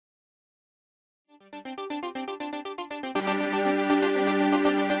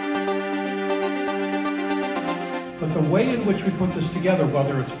But the way in which we put this together,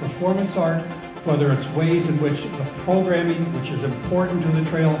 whether it's performance art, whether it's ways in which the programming, which is important to the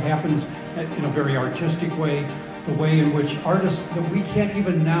trail, happens in a very artistic way, the way in which artists that we can't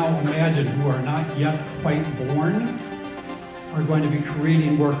even now imagine, who are not yet quite born, are going to be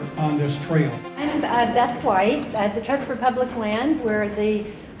creating work on this trail. I'm Beth White at the Trust for Public Land. We're the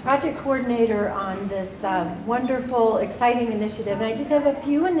project coordinator on this wonderful, exciting initiative. And I just have a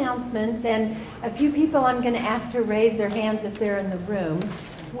few announcements and a few people I'm going to ask to raise their hands if they're in the room.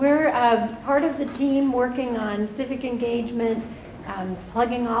 We're part of the team working on civic engagement,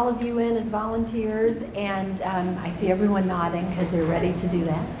 plugging all of you in as volunteers, and I see everyone nodding because they're ready to do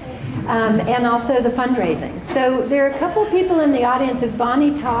that. And also the fundraising. So there are a couple people in the audience. If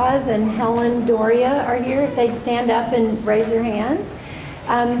Bonnie Taz and Helen Doria are here, if they'd stand up and raise their hands.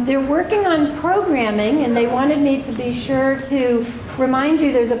 They're working on programming, and they wanted me to be sure to remind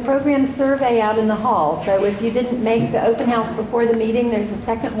you there's a program survey out in the hall. So if you didn't make the open house before the meeting, there's a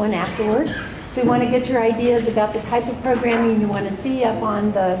second one afterwards. So we want to get your ideas about the type of programming you want to see up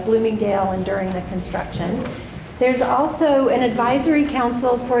on the Bloomingdale and during the construction. There's also an advisory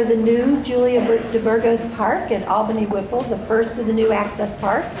council for the new Julia de Burgos Park at Albany Whipple, the first of the new access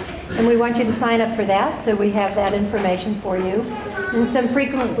parks. And we want you to sign up for that, so we have that information for you. And some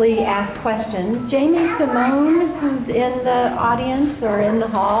frequently asked questions. Jamie Simone, who's in the audience or in the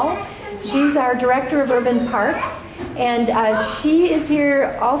hall, she's our Director of Urban Parks, and she is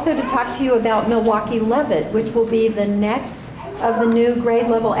here also to talk to you about Milwaukee Levitt, which will be the next of the new grade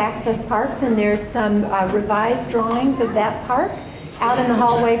level access parks, and there's some revised drawings of that park out in the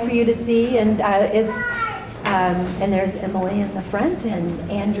hallway for you to see, and and there's Emily in the front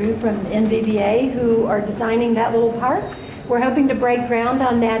and Andrew from NVBA who are designing that little park. We're hoping to break ground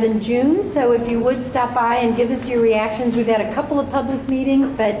on that in June, so if you would stop by and give us your reactions. We've had a couple of public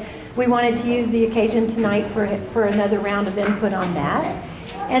meetings, but we wanted to use the occasion tonight for another round of input on that.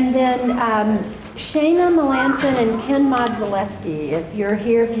 And then Shayna Melanson and Ken Modzaleski, if you're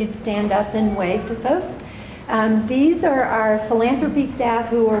here, if you'd stand up and wave to folks. These are our philanthropy staff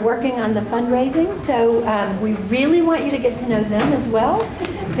who are working on the fundraising, so we really want you to get to know them as well.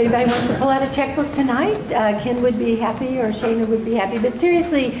 If anybody wants to pull out a checkbook tonight, Ken would be happy or Shayna would be happy. But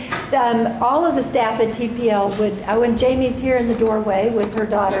seriously, all of the staff at TPL would, and Jamie's here in the doorway with her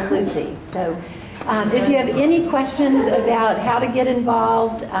daughter Lucy. So if you have any questions about how to get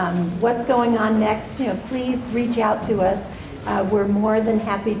involved, what's going on next, please reach out to us. We're more than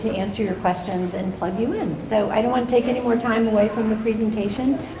happy to answer your questions and plug you in. So I don't want to take any more time away from the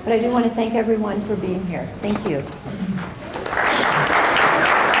presentation, but I do want to thank everyone for being here. Thank you.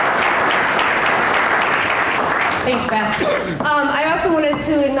 Thanks, Beth. I also wanted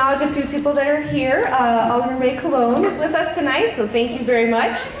to acknowledge a few people that are here. Alderman Ray Colon is with us tonight, so thank you very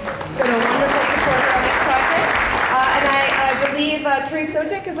much. It's been a wonderful supporter on this project. And I believe Carrie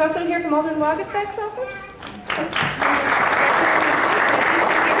Stojek is also here from Alderman Wagasback's office.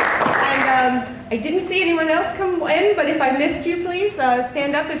 I didn't see anyone else come in, but if I missed you, please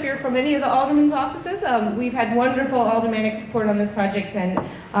stand up if you're from any of the aldermen's offices. We've had wonderful aldermanic support on this project, and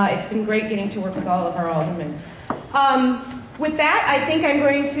it's been great getting to work with all of our aldermen. With that, I think I'm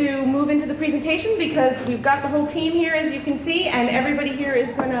going to move into the presentation because we've got the whole team here, as you can see, and everybody here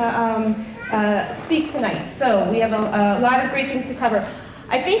is going to speak tonight. So we have a lot of great things to cover.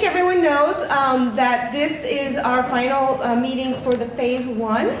 I think everyone knows that this is our final meeting for the Phase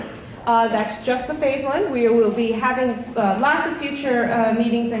 1. That's just the Phase 1. We will be having lots of future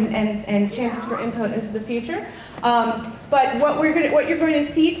meetings and chances for input into the future. But what you're going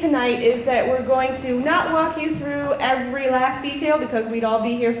to see tonight is that we're going to not walk you through every last detail because we'd all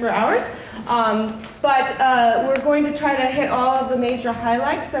be here for hours. But we're going to try to hit all of the major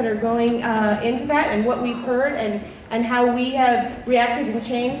highlights that are going into that and what we've heard and how we have reacted and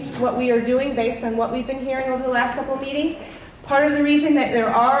changed what we are doing based on what we've been hearing over the last couple of meetings. Part of the reason that there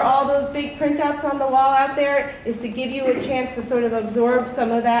are all those big printouts on the wall out there is to give you a chance to sort of absorb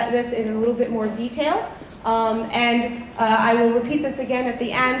some of this in a little bit more detail. I will repeat this again at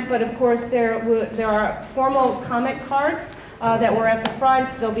the end, but of course there are formal comment cards that were at the front.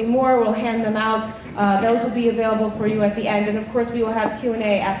 There'll be more. We'll hand them out. Those will be available for you at the end. And of course we will have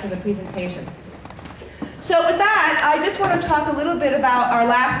Q&A after the presentation. So with that, I just want to talk a little bit about our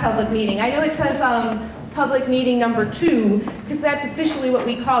last public meeting. I know it says public meeting number 2, because that's officially what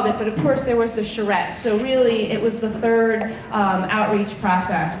we called it, but of course there was the charrette. So really it was the third outreach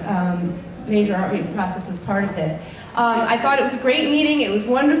process, major outreach process as part of this. I thought it was a great meeting. It was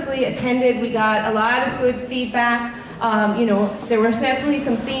wonderfully attended. We got a lot of good feedback. You know, there were definitely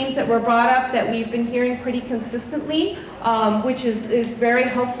some themes that were brought up that we've been hearing pretty consistently, which is very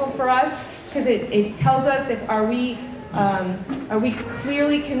helpful for us because it tells us if are we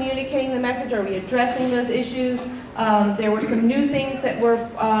clearly communicating the message? Are we addressing those issues? There were some new things that were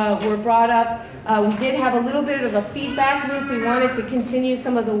brought up. We did have a little bit of a feedback loop. We wanted to continue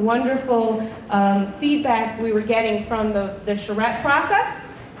some of the wonderful feedback we were getting from the charrette process.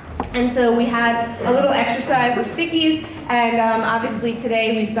 And so we had a little exercise with stickies, and obviously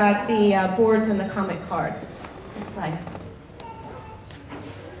today we've got the boards and the comment cards. Next slide.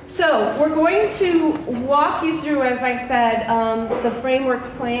 So we're going to walk you through, as I said, the framework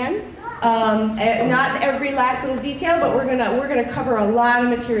plan. Not every last little detail, but we're gonna cover a lot of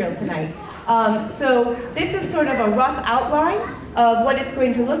material tonight. So this is sort of a rough outline of what it's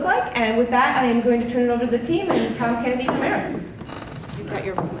going to look like, and with that, I am going to turn it over to the team and Tom Kennedy from Eric. You've got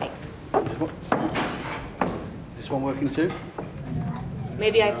your mic. Is this one working too?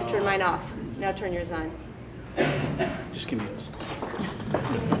 Maybe I have to turn mine off. Now turn yours on. Just give me yours.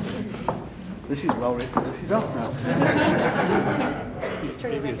 This is well written. This is off now. Just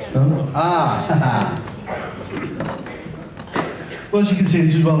turn it right down. Ah! Well, as you can see,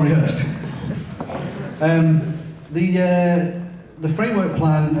 this is well rehearsed. The framework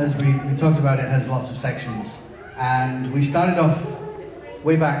plan, as we talked about it, has lots of sections. And we started off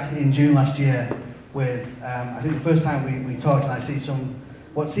way back in June last year with, I think the first time we talked, and I see some,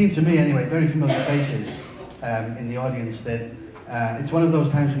 what seemed to me anyway, very familiar faces in the audience, that it's one of those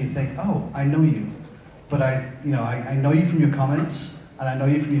times when you think, oh, I know you, but I know you from your comments, and I know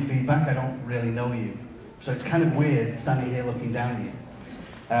you from your feedback, I don't really know you. So it's kind of weird standing here looking down at you.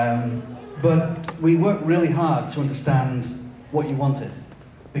 But we worked really hard to understand what you wanted,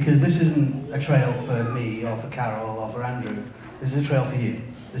 because this isn't a trail for me, or for Carol, or for Andrew. This is a trail for you.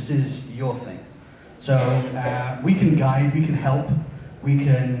 This is your thing. So we can guide, we can help, we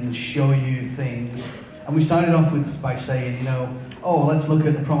can show you things. And we started off by saying, you know, oh, let's look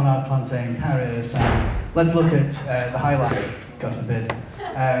at the Promenade Plantain Paris, and let's look at the Highlight, God forbid.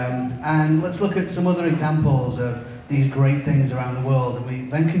 And let's look at some other examples of these great things around the world. And we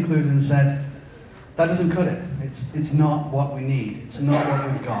then concluded and said, that doesn't cut it. It's not what we need. It's not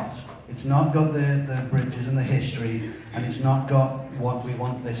what we've got. It's not got the bridges and the history, and it's not got what we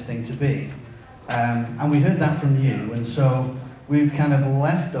want this thing to be. And we heard that from you, and so we've kind of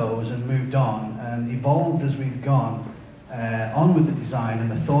left those and moved on and evolved as we've gone on with the design and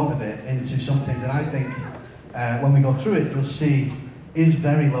the thought of it into something that I think, when we go through it, you'll see is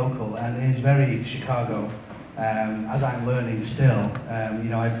very local and is very Chicago, as I'm learning still. You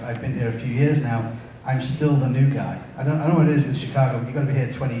know, I've been here a few years now. I'm still the new guy. I don't know what it is with Chicago. You've got to be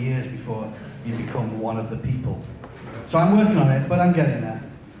here 20 years before you become one of the people. So I'm working on it, but I'm getting there.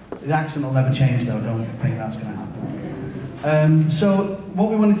 The accent will never change, though. Don't think that's going to happen. So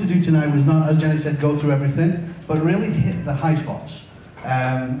what we wanted to do tonight was not, as Jenny said, go through everything, but really hit the high spots.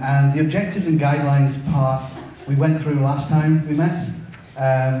 And the objectives and guidelines part we went through last time we met,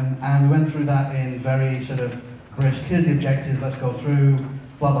 and we went through that in very sort of brisk. Here's the objective. Let's go through.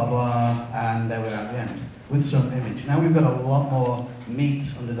 Blah, blah, blah, and there we're at the end, with some image. Now we've got a lot more meat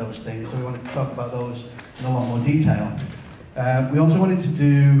under those things, so we wanted to talk about those in a lot more detail. We also wanted to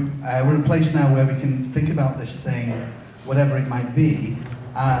do, we're in a place now where we can think about this thing, whatever it might be,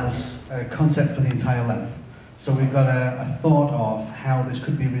 as a concept for the entire length. So we've got a thought of how this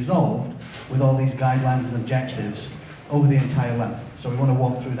could be resolved with all these guidelines and objectives over the entire length. So we want to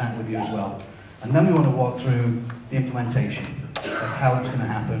walk through that with you as well. And then we want to walk through the implementation of how it's going to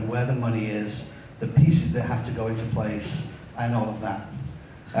happen, where the money is, the pieces that have to go into place, and all of that.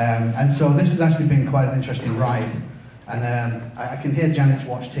 And so this has actually been quite an interesting ride. And I can hear Janet's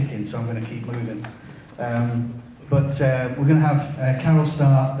watch ticking, so I'm going to keep moving. But we're going to have Carol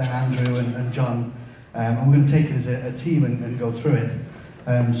start, then Andrew and John, and we're going to take it as a team and go through it.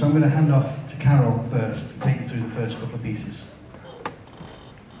 So I'm going to hand off to Carol first to take you through the first couple of pieces.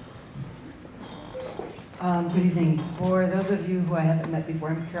 Good evening. For those of you who I haven't met before,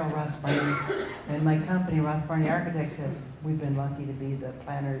 I'm Carol Ross-Barney, and my company, Ross-Barney Architects, we've been lucky to be the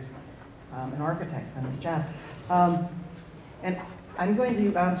planners and architects on this job. And I'm going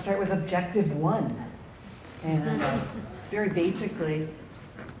to start with Objective 1. And very basically,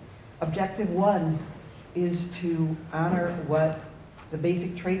 Objective 1 is to honor what the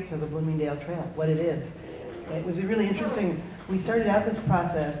basic traits of the Bloomingdale Trail, what it is. It was really interesting. We started out this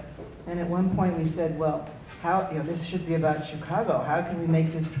process, and at one point we said, well, how, this should be about Chicago. How can we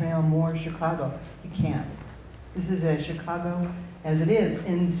make this trail more Chicago? You can't. This is as Chicago as it is.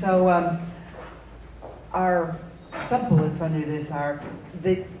 And so our sub-bullets under this are,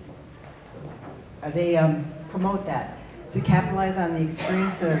 they promote that, to capitalize on the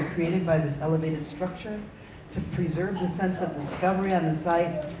experience that are created by this elevated structure, to preserve the sense of discovery on the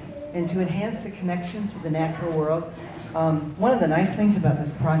site, and to enhance the connection to the natural world. One of the nice things about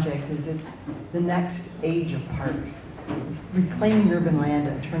this project is it's the next age of parks, reclaiming urban land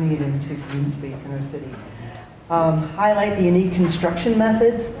and turning it into green space in our city. Highlight the unique construction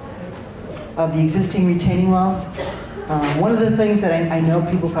methods of the existing retaining walls. One of the things that I know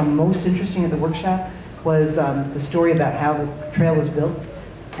people found most interesting at the workshop was the story about how the trail was built.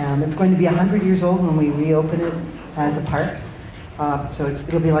 It's going to be 100 years old when we reopen it as a park. So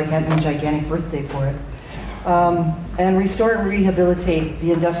it'll be like having a gigantic birthday for it. And restore and rehabilitate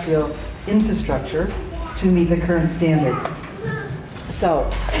the industrial infrastructure to meet the current standards.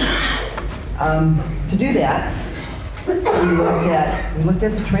 So, to do that, we looked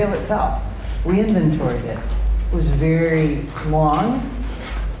at the trail itself. We inventoried it. It was very long,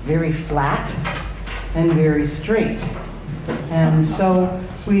 very flat, and very straight. And so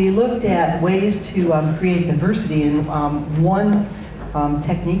we looked at ways to create diversity, and one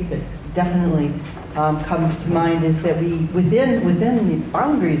technique that definitely comes to mind is that within the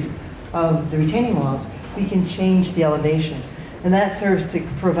boundaries of the retaining walls, we can change the elevation. And that serves to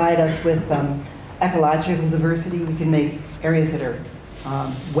provide us with ecological diversity. We can make areas that are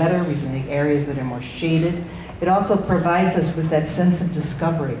wetter, we can make areas that are more shaded. It also provides us with that sense of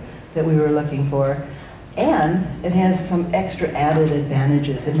discovery that we were looking for. And it has some extra added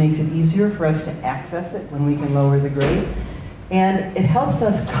advantages. It makes it easier for us to access it when we can lower the grade. And it helps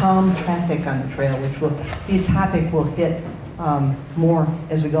us calm traffic on the trail, which will be a topic we'll hit more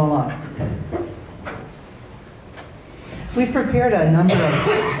as we go along. We've prepared a number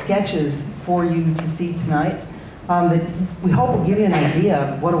of sketches for you to see tonight that we hope will give you an idea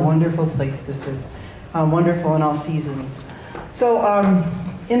of what a wonderful place this is. Wonderful in all seasons. So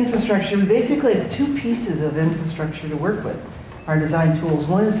infrastructure, we basically have two pieces of infrastructure to work with, our design tools.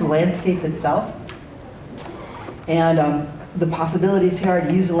 One is the landscape itself, and the possibilities here are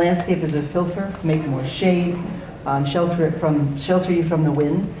to use the landscape as a filter, make more shade, shelter you from the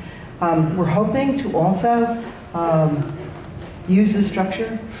wind. We're hoping to also use the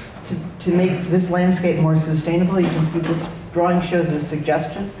structure to make this landscape more sustainable. You can see this drawing shows a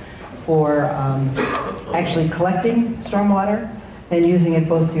suggestion for actually collecting stormwater and using it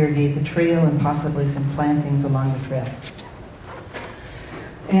both to irrigate the trail and possibly some plantings along the trail.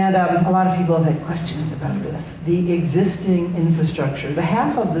 And a lot of people have had questions about this. The existing infrastructure, the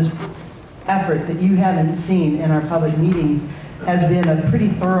half of this effort that you haven't seen in our public meetings has been a pretty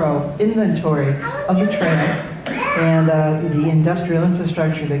thorough inventory of the trail and the industrial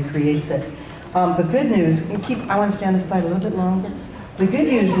infrastructure that creates it. The good news, I want to stay on this slide a little bit longer. The good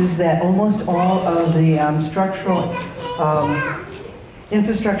news is that almost all of the structural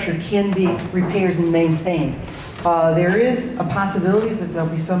infrastructure can be repaired and maintained. There is a possibility that there'll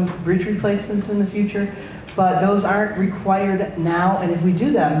be some bridge replacements in the future, but those aren't required now, and if we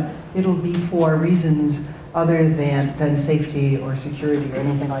do them, it'll be for reasons other than safety or security or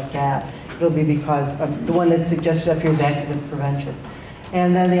anything like that. It'll be because the one that's suggested up here is accident prevention.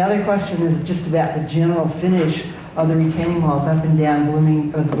 And then the other question is just about the general finish of the retaining walls up and down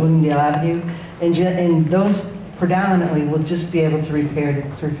Bloomingdale Avenue, and those predominantly will just be able to repair the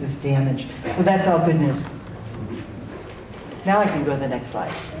surface damage. So that's all good news. Now I can go to the next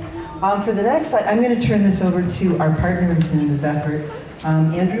slide. For the next slide, I'm going to turn this over to our partners in this effort,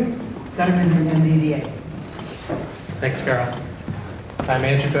 Andrew Gutterman from MBVA. Thanks, Carol. I'm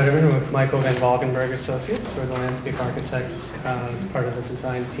Andrew Gutterman with Michael Van Valkenburg Associates. We're the landscape architects as part of the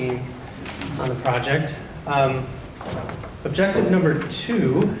design team on the project. Objective number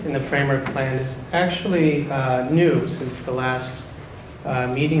 2 in the framework plan is actually new since the last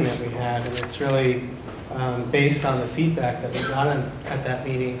meeting that we had, and it's really based on the feedback that we got at that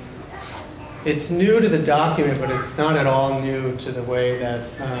meeting. It's new to the document, but it's not at all new to the way that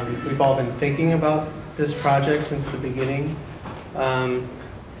we've all been thinking about this project since the beginning.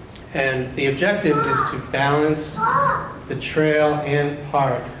 And the objective is to balance the trail and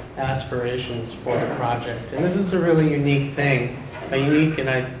park aspirations for the project. And this is a really unique thing, a unique and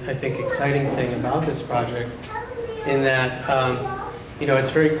I think exciting thing about this project, in that it's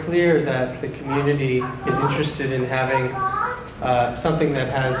very clear that the community is interested in having something that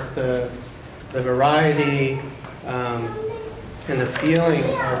has the variety and the feeling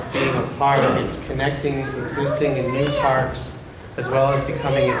of being a park. It's connecting existing and new parks as well as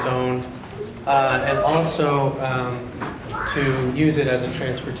becoming its own, and also to use it as a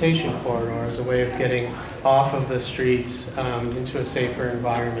transportation corridor, as a way of getting off of the streets into a safer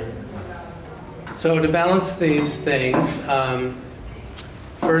environment. So to balance these things,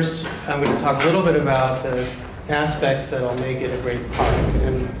 for first, I'm going to talk a little bit about the aspects that will make it a great park.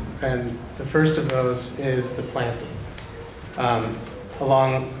 And the first of those is the planting.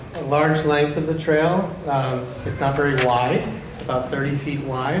 Along a large length of the trail, it's not very wide, it's about 30 feet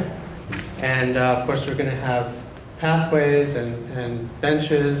wide. And of course, we're going to have pathways and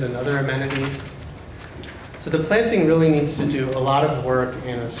benches and other amenities. So the planting really needs to do a lot of work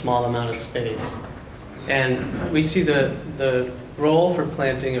in a small amount of space. And we see the role for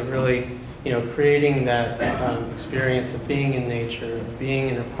planting of really, creating that experience of being in nature, of being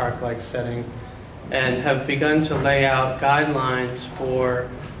in a park-like setting, and have begun to lay out guidelines for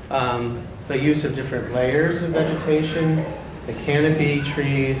the use of different layers of vegetation, the canopy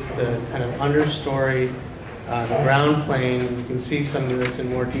trees, the kind of understory, the ground plane. You can see some of this in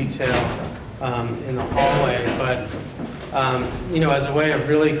more detail in the hallway, but as a way of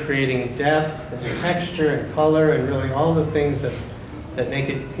really creating depth and texture and color and really all the things that make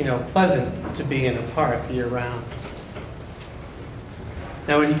it pleasant to be in a park year-round.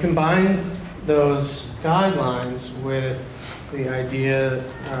 Now, when you combine those guidelines with the idea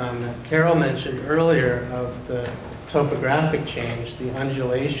that Carol mentioned earlier of the topographic change, the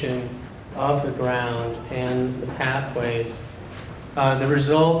undulation of the ground and the pathways, the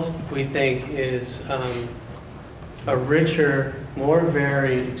result, we think, is a richer, more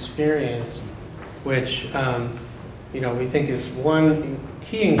varied experience, which we think is one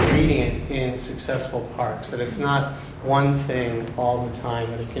key ingredient in successful parks, that it's not one thing all the time,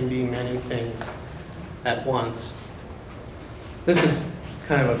 but it can be many things at once. This is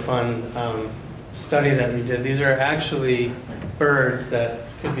kind of a fun study that we did. These are actually birds that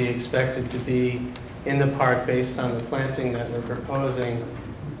could be expected to be in the park based on the planting that we're proposing.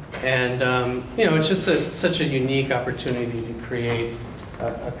 And, it's just such a unique opportunity to create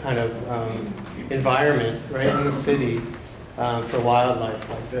a kind of environment right in the city for wildlife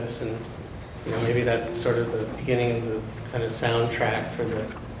like this. And, maybe that's sort of the beginning of the kind of soundtrack for the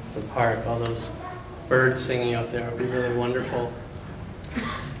park. All those birds singing up there would be really wonderful.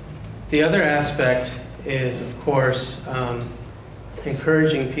 The other aspect is, of course,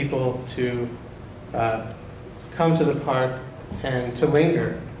 encouraging people to come to the park and to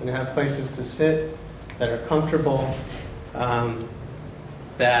linger and have places to sit that are comfortable,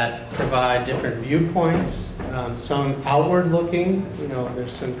 that provide different viewpoints, some outward looking,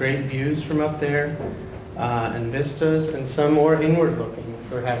 there's some great views from up there and vistas, and some more inward looking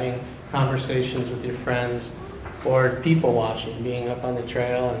for having conversations with your friends or people watching, being up on the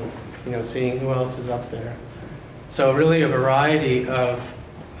trail and seeing who else is up there. So really a variety of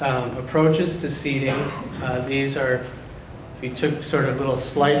approaches to seating. We took sort of little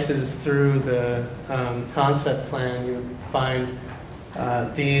slices through the concept plan. You would find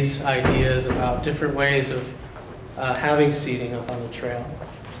these ideas about different ways of having seating up on the trail.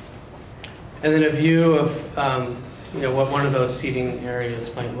 And then a view of what one of those seating areas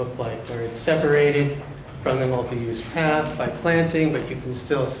might look like, where it's separated from the multi-use path by planting, but you can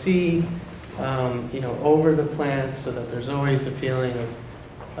still see over the plants, so that there's always a feeling of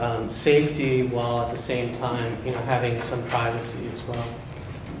safety, while at the same time, having some privacy as well.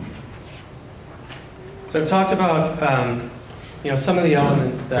 So I've talked about, some of the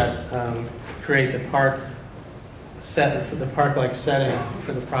elements that create the park-like setting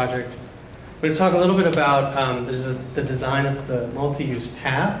for the project. We're going to talk a little bit about the design of the multi-use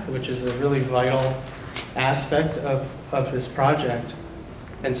path, which is a really vital aspect of this project,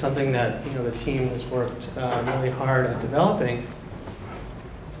 and something that the team has worked really hard at developing.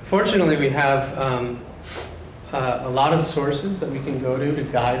 Fortunately, we have a lot of sources that we can go to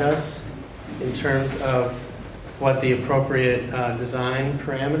guide us in terms of what the appropriate design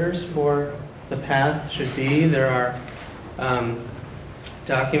parameters for the path should be. There are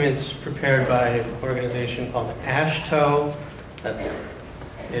documents prepared by an organization called AASHTO. That's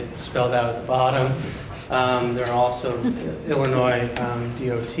it spelled out at the bottom. There are also Illinois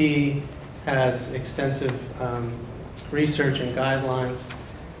DOT has extensive research and guidelines.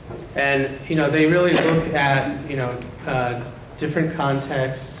 And they really look at different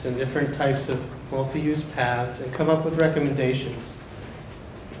contexts and different types of multi-use paths and come up with recommendations.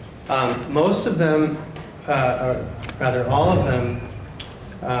 Most of them, or rather all of them,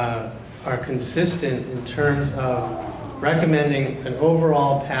 are consistent in terms of recommending an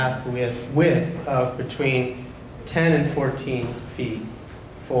overall path width of between 10 and 14 feet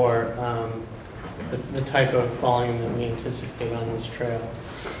for the type of volume that we anticipate on this trail,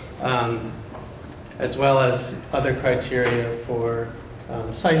 as well as other criteria for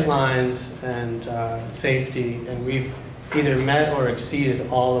sight lines and safety, and we've either met or exceeded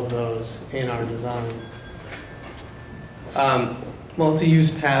all of those in our design.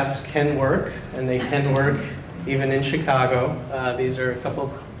 multi-use paths can work, and they can work even in Chicago. These are a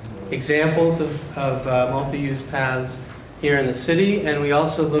couple examples of multi-use paths here in the city, and we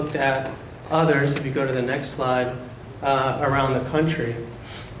also looked at others, if you go to the next slide, around the country.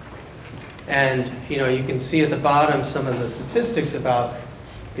 And you can see at the bottom some of the statistics about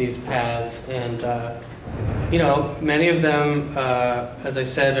these paths, and many of them, as I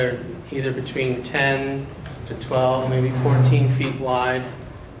said, are either between 10 to 12, maybe 14 feet wide.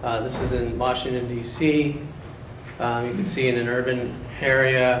 This is in Washington, D.C. You can see in an urban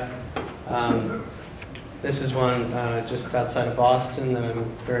area. This is one just outside of Boston that I'm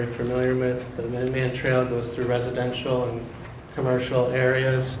very familiar with. The Bloomingdale Trail goes through residential and commercial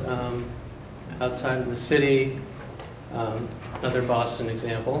areas outside of the city. Another Boston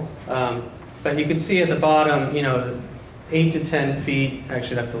example. But you can see at the bottom, 8 to 10 feet.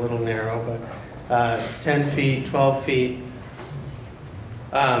 Actually, that's a little narrow, but 10 feet, 12 feet.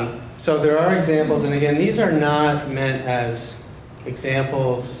 So there are examples, and again, these are not meant as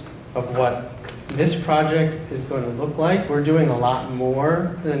examples of what this project is going to look like. We're doing a lot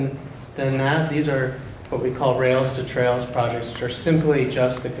more than that. These are what we call rails to trails projects, which are simply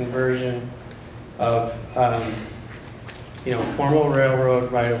just the conversion of formal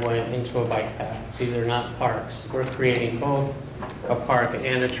railroad right-of-way into a bike path. These are not parks. We're creating both a park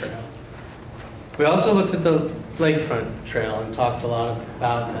and a trail. We also looked at the lakefront trail and talked a lot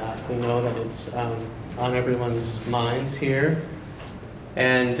about that. We know that it's on everyone's minds here.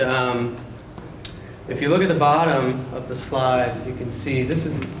 And if you look at the bottom of the slide, you can see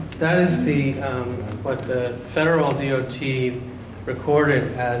that is the what the federal DOT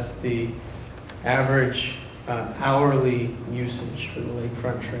recorded as the average hourly usage for the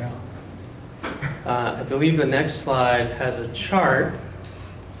lakefront trail. I believe the next slide has a chart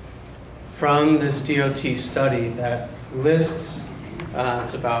from this DOT study that lists,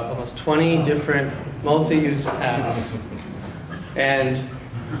 it's about almost 20 different multi-use paths. And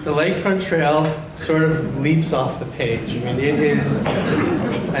the lakefront trail sort of leaps off the page. I mean, it is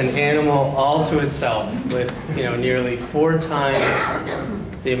an animal all to itself with nearly 4 times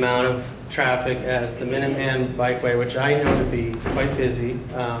the amount of traffic as the Minuteman Bikeway, which I know to be quite busy,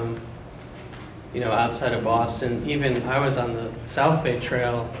 outside of Boston. Even I was on the South Bay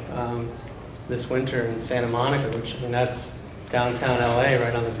Trail this winter in Santa Monica, which that's downtown LA,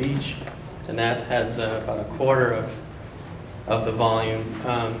 right on the beach, and that has about a quarter of the volume.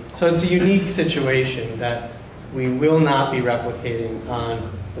 So it's a unique situation that we will not be replicating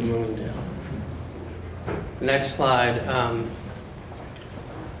on the Bloomingdale. The next slide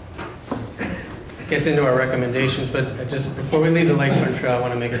gets into our recommendations, but just before we leave the lakefront trail, I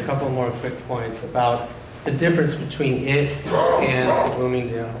want to make a couple more quick points about the difference between it and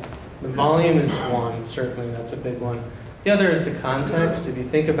Bloomingdale. The volume is one, certainly, that's a big one. The other is the context. If you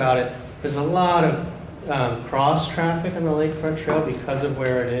think about it, there's a lot of cross traffic on the lakefront trail because of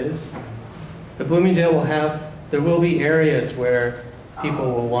where it is. The Bloomingdale there will be areas where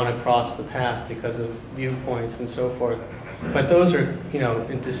people will want to cross the path because of viewpoints and so forth. But those are,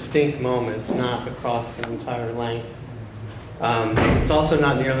 in distinct moments, not across the entire length. It's also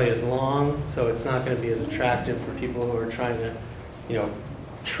not nearly as long, so it's not going to be as attractive for people who are trying to,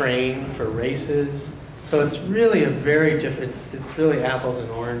 train for races. So it's really a very different, it's really apples and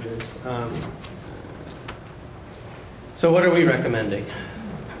oranges. So what are we recommending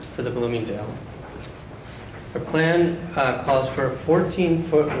for the Bloomingdale? Our plan calls for a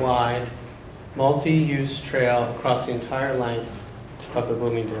 14-foot wide multi-use trail across the entire length of the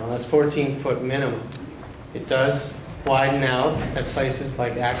Bloomingdale. That's 14-foot minimum. It does widen out at places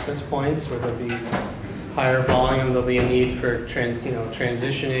like access points where there'll be higher volume, there'll be a need for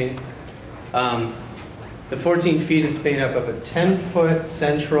transitioning. The 14 feet is made up of a 10-foot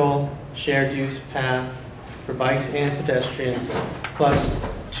central shared use path for bikes and pedestrians, plus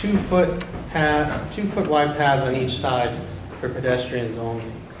 2-foot wide paths on each side for pedestrians only.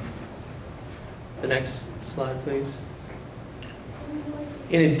 The next slide, please.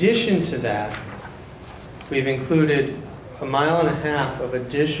 In addition to that, we've included 1.5 miles of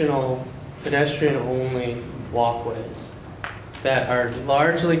additional pedestrian-only walkways that are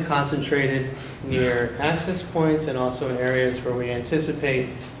largely concentrated near access points and also in areas where we anticipate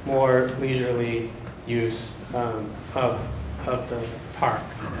more leisurely use of the park.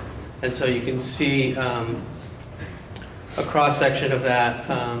 And so you can see a cross-section of that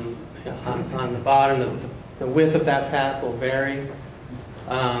on the bottom. The width of that path will vary.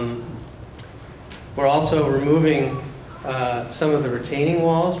 We're also removing some of the retaining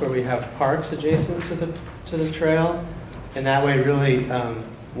walls where we have parks adjacent to the trail, and that way really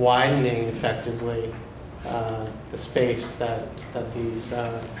widening effectively the space that these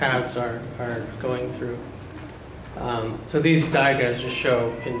paths are going through. So these diagrams just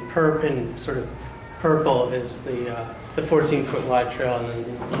show in sort of purple is the 14-foot wide trail, and then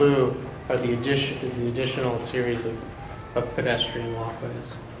in blue are the additional series of pedestrian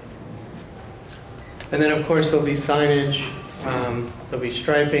walkways. And then of course there'll be signage, there'll be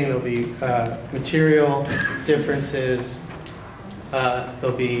striping, there'll be material differences,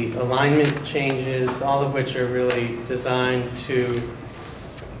 there'll be alignment changes, all of which are really designed to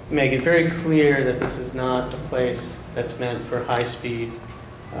make it very clear that this is not a place that's meant for high-speed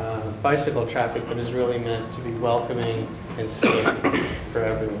bicycle traffic, but is really meant to be welcoming and safe for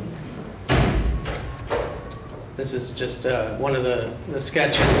everyone. This is just one of the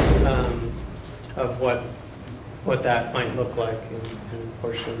sketches of what that might look like in a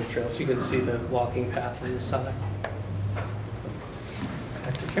portion of the trail. So you can see the walking path on the side.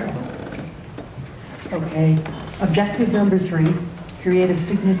 Back to Carol. Okay, objective number 3, create a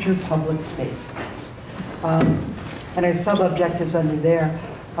signature public space. And our sub-objectives under there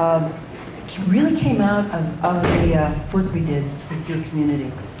really came out of the work we did with your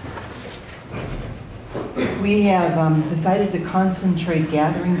community. We have decided to concentrate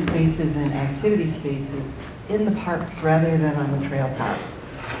gathering spaces and activity spaces in the parks rather than on the trail tops.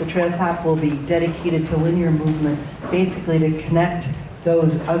 The trail top will be dedicated to linear movement, basically to connect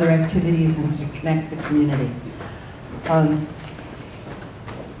those other activities and to connect the community.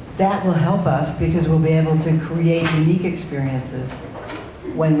 That will help us because we'll be able to create unique experiences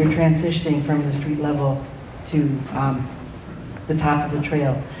when we're transitioning from the street level to the top of the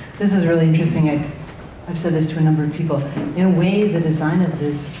trail. This is really interesting. I've said this to a number of people. In a way, the design of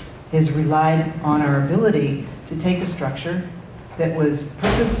this has relied on our ability to take a structure that was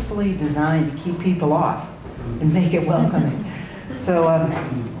purposefully designed to keep people off and make it welcoming. So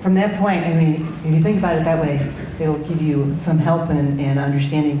from that point, I mean, if you think about it that way, it'll give you some help in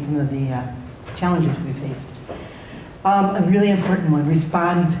understanding some of the challenges we faced. A really important one,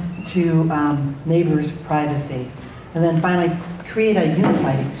 respond to neighbors' privacy. And then finally, create a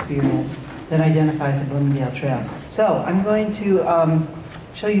unified experience that identifies the Bloomingdale Trail. So I'm going to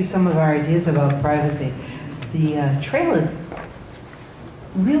show you some of our ideas about privacy. The trail is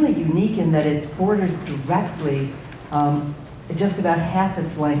really unique in that it's bordered directly just about half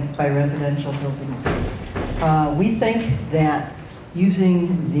its length by residential buildings. We think that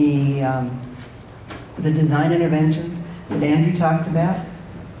using the design interventions that Andrew talked about,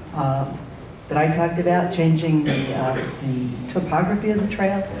 that I talked about, changing the topography of the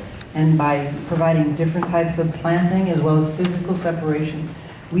trail, and by providing different types of planting as well as physical separation,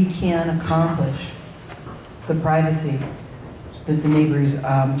 we can accomplish the privacy that the neighbors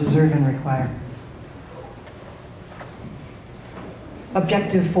deserve and require.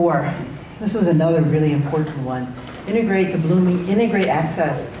 Objective 4. This was another really important one. Integrate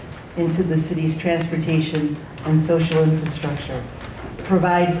access into the city's transportation and social infrastructure.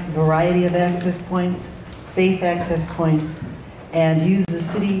 Provide variety of access points, safe access points, and use the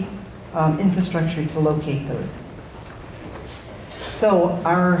city infrastructure to locate those. So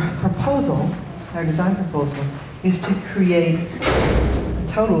our proposal, our design proposal, is to create a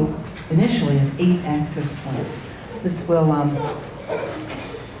total, initially, of 8 access points. This will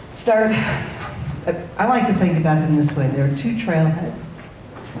start, I like to think about them this way. There are 2 trailheads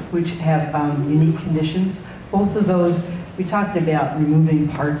which have unique conditions. Both of those, we talked about removing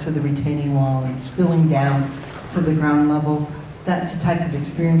parts of the retaining wall and spilling down to the ground level. That's the type of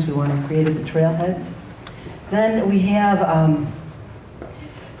experience we want to create at the trailheads. Then we have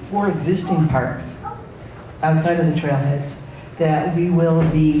 4 existing parks outside of the trailheads that we will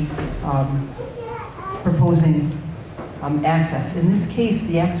be proposing access. In this case,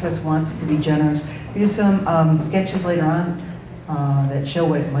 the access wants to be generous. We have some sketches later on that show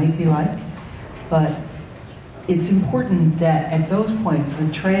what it might be like, but it's important that at those points,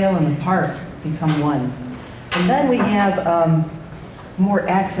 the trail and the park become one. And then we have more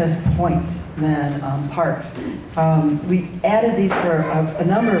access points than parks. We added these for a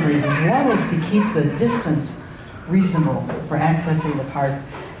number of reasons. One was to keep the distance reasonable for accessing the park.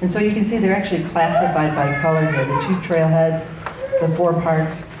 And so you can see they're actually classified by color here, the 2 trailheads, the 4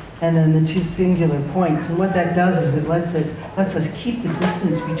 parks, and then the 2 singular points. And what that does is it lets us keep the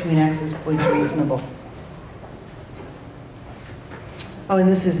distance between access points reasonable. Oh, and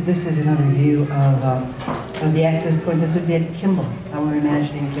this is another view of the access point. This would be at Kimball, how we're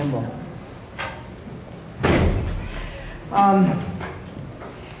imagining Kimball.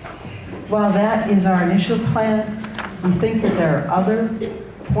 While that is our initial plan, we think that there are other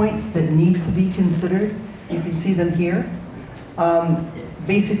points that need to be considered. You can see them here.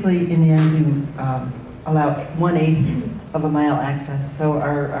 Basically, in the end, allow 1/8 of a mile access. So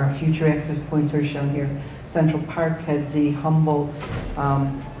our future access points are shown here. Central Park, Kedzie, Humboldt.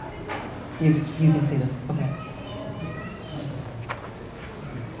 You can see them, okay.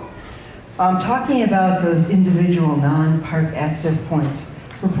 Talking about those individual non-park access points,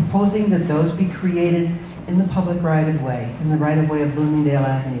 we're proposing that those be created in the public right-of-way, in the right-of-way of Bloomingdale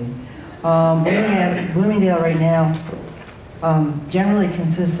Avenue. Bloomingdale right now generally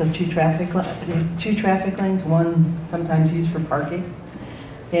consists of two traffic lanes, one sometimes used for parking.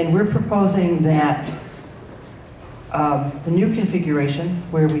 And we're proposing that the new configuration,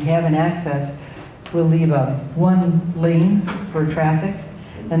 where we have an access, will leave one lane for traffic,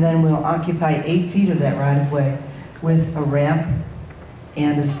 and then we'll occupy 8 feet of that right-of-way with a ramp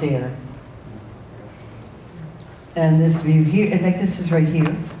and a stair. And this view here, in fact, this is right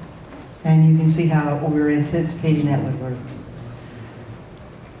here, and you can see how we're anticipating that would work.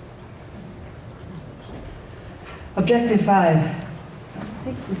 Objective 5. I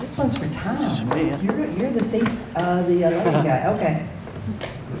think this one's for Tom. This is for me, yeah. You're the lighting guy. Okay.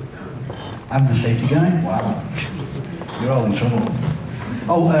 I'm the safety guy? Wow. You're all in trouble.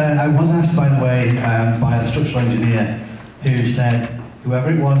 Oh, I was asked, by the way, by a structural engineer who said,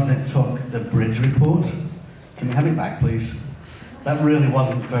 whoever it was that took the bridge report, can we have it back, please? That really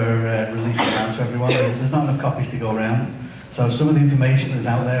wasn't for releasing around to everyone. There's not enough copies to go around. So some of the information that's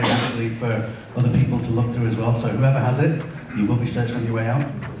out there is actually for other people to look through as well. So whoever has it, you will be searched on your way out.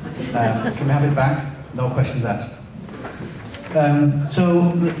 Can we have it back? No questions asked.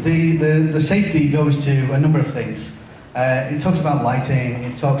 So the safety goes to a number of things. It talks about lighting,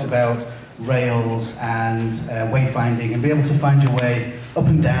 it talks about rails and wayfinding, and be able to find your way up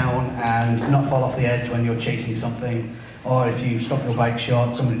and down and not fall off the edge when you're chasing something, or if you stop your bike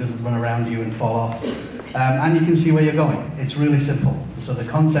short, somebody doesn't run around you and fall off. And you can see where you're going. It's really simple. So the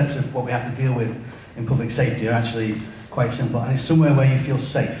concepts of what we have to deal with in public safety are actually quite simple, and it's somewhere where you feel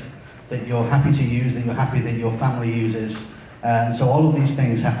safe, that you're happy to use, that you're happy that your family uses, and so all of these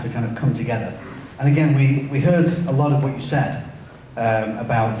things have to kind of come together. And again, we heard a lot of what you said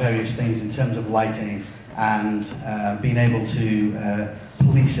about various things in terms of lighting and being able to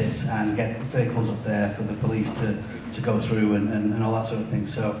police it and get vehicles up there for the police to go through and all that sort of thing.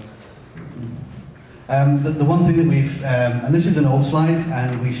 So the one thing that we've, and this is an old slide,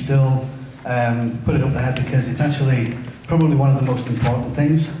 and we still put it up there because it's actually probably one of the most important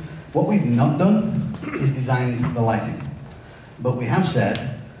things. What we've not done is designed the lighting. But we have said,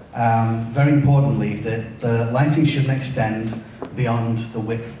 very importantly, that the lighting shouldn't extend beyond the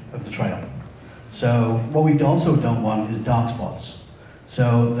width of the trail. So what we also don't want is dark spots.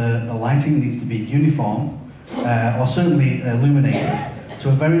 So the lighting needs to be uniform, or certainly illuminated to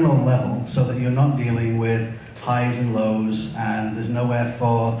a very low level, so that you're not dealing with highs and lows, and there's nowhere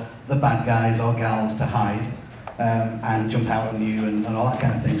for the bad guys or gals to hide and jump out on you and all that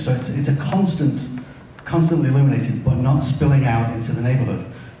kind of thing. So it's a constantly illuminated, but not spilling out into the neighborhood,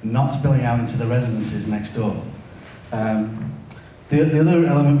 not spilling out into the residences next door. The other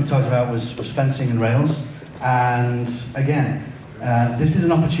element we talked about was fencing and rails, and again, this is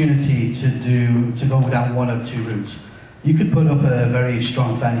an opportunity to go down one of two routes. You could put up a very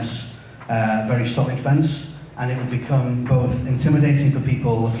strong fence, very solid fence, and it would become both intimidating for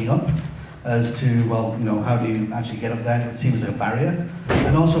people looking up as to, well, you know, how do you actually get up there? It seems like a barrier.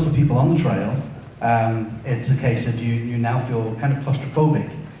 And also for people on the trail, it's a case of you now feel kind of claustrophobic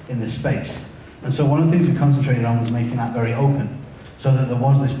in this space. And so one of the things we concentrated on was making that very open, so that there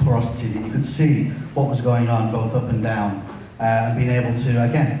was this porosity, that you could see what was going on both up and down, and being able to,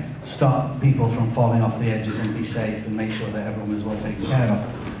 again, stop people from falling off the edges and be safe and make sure that everyone was well taken care of.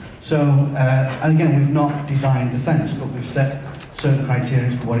 So, and again, we've not designed the fence, but we've set certain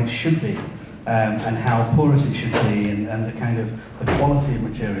criteria for what it should be, and how porous it should be, and the kind of the quality of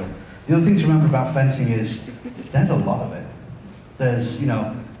material. The other thing to remember about fencing is there's a lot of it. There's, you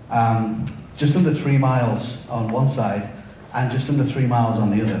know, just under 3 miles on one side and just under 3 miles on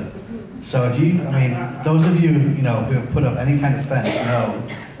the other. So if you, I mean, those of you, you know, who have put up any kind of fence know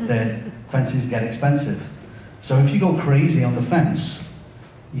that fences get expensive. So if you go crazy on the fence,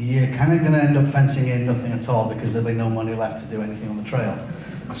 you're kind of going to end up fencing in nothing at all, because there'll be no money left to do anything on the trail.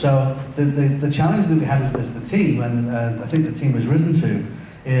 So the challenge that we had as the team, and I think the team has risen to,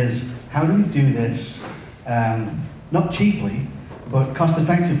 is how do we do this not cheaply, but cost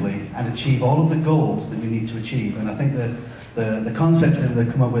effectively, and achieve all of the goals that we need to achieve. And I think the concept that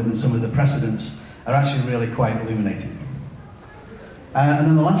they've come up with and some of the precedents are actually really quite illuminating. And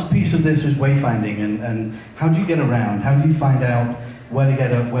then the last piece of this is wayfinding, and how do you get around? How do you find out where to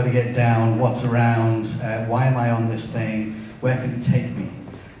get up, where to get down, what's around, why am I on this thing, where can it take me?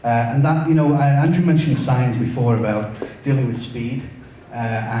 And that, you know, Andrew mentioned signs before about dealing with speed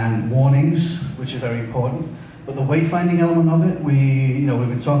and warnings, which is very important. But the wayfinding element of it, we've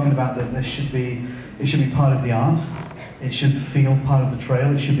been talking about that it should be part of the art. It should feel part of the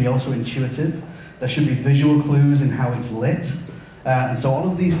trail. It should be also intuitive. There should be visual clues in how it's lit. And so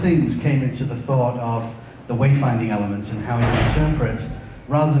all of these things came into the thought of the wayfinding element and how you interpret,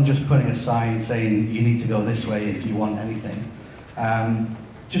 rather than just putting a sign saying you need to go this way if you want anything.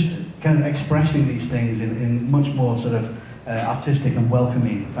 Just kind of expressing these things in much more sort of artistic and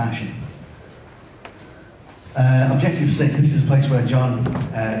welcoming fashion. Objective 6, this is a place where John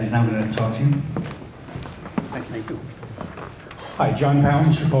is now going to talk to you. Thank you. Hi, John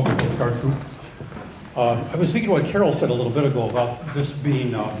Pound, Chicago Coast Guard Group. I was thinking what Carol said a little bit ago about this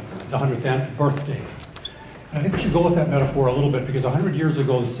being the 100th birthday. And I think we should go with that metaphor a little bit, because 100 years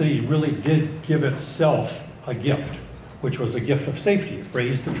ago the city really did give itself a gift, which was a gift of safety. It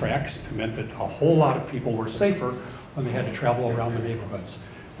raised the tracks. It meant that a whole lot of people were safer when they had to travel around the neighborhoods.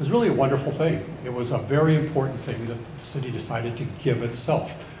 It was really a wonderful thing. It was a very important thing that the city decided to give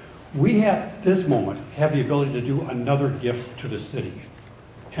itself. We at this moment have the ability to do another gift to the city.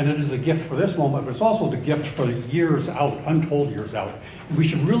 And it is a gift for this moment, but it's also the gift for years out, untold years out. And we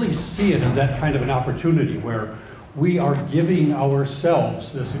should really see it as that kind of an opportunity where we are giving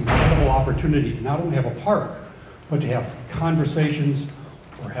ourselves this incredible opportunity to not only have a park, but to have conversations,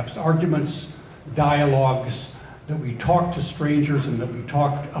 perhaps arguments, dialogues, that we talk to strangers and that we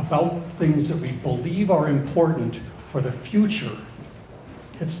talk about things that we believe are important for the future.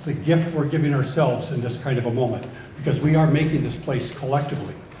 It's the gift we're giving ourselves in this kind of a moment, because we are making this place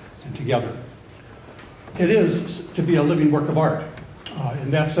collectively and together. It is to be a living work of art.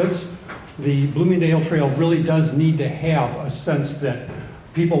 In that sense, the Bloomingdale Trail really does need to have a sense that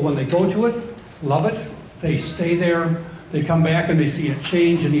people, when they go to it, love it, they stay there, they come back and they see it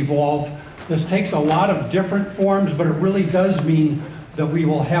change and evolve. This takes a lot of different forms, but it really does mean that we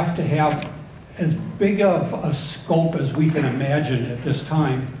will have to have as big of a scope as we can imagine at this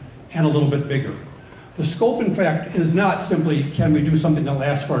time, and a little bit bigger. The scope, in fact, is not simply, can we do something that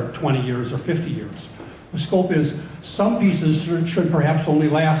lasts for 20 years or 50 years? The scope is, some pieces should perhaps only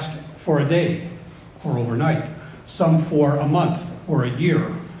last for a day or overnight, some for a month or a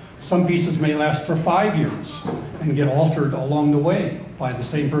year. Some pieces may last for 5 years and get altered along the way by the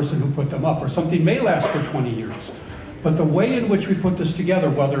same person who put them up, or something may last for 20 years. But the way in which we put this together,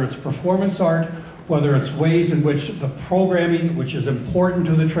 whether it's performance art, whether it's ways in which the programming, which is important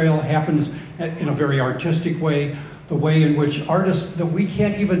to the trail, happens in a very artistic way, the way in which artists that we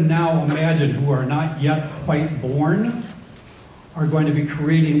can't even now imagine, who are not yet quite born, are going to be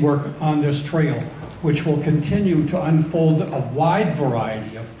creating work on this trail, which will continue to unfold a wide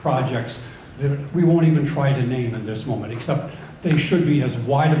variety of projects that we won't even try to name in this moment, except they should be as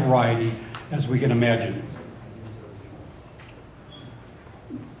wide a variety as we can imagine.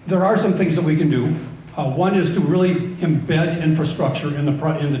 There are some things that we can do. One is to really embed infrastructure in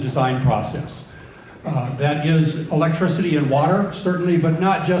the design process. That is electricity and water, certainly, but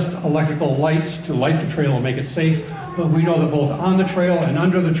not just electrical lights to light the trail and make it safe, but we know that both on the trail and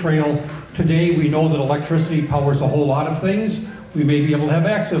under the trail, today we know that electricity powers a whole lot of things. We may be able to have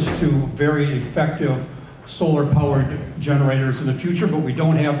access to very effective solar-powered generators in the future, but we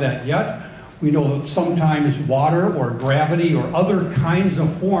don't have that yet. We know that sometimes water or gravity or other kinds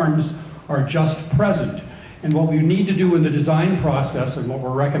of forms are just present. And what we need to do in the design process, and what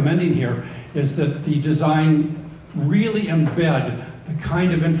we're recommending here, is that the design really embed the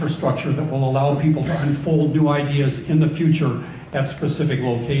kind of infrastructure that will allow people to unfold new ideas in the future at specific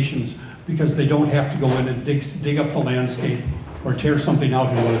locations, because they don't have to go in and dig up the landscape or tear something out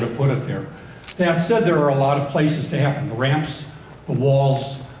in order to put it there. That said, there are a lot of places to happen. The ramps, the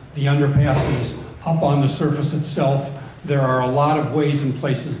walls, the underpasses, up on the surface itself. There are a lot of ways and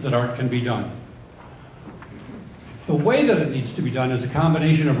places that art can be done. The way that it needs to be done is a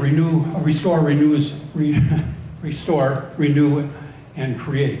combination of restore, renew, and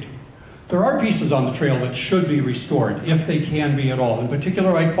create. There are pieces on the trail that should be restored, if they can be at all. In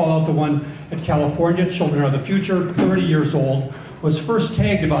particular, I call out the one at California, Children Are the Future, 30 years old, was first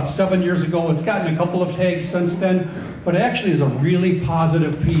tagged about 7 years ago. It's gotten a couple of tags since then, but it actually is a really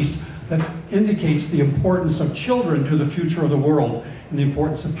positive piece that indicates the importance of children to the future of the world and the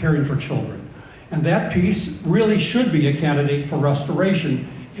importance of caring for children. And that piece really should be a candidate for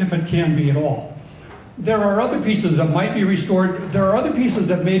restoration, if it can be at all. There are other pieces that might be restored. There are other pieces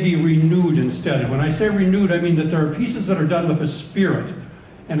that may be renewed instead. And when I say renewed, I mean that there are pieces that are done with a spirit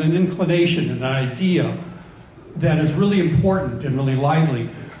and an inclination and an idea that is really important and really lively.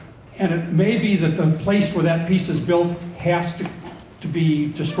 And it may be that the place where that piece is built has to to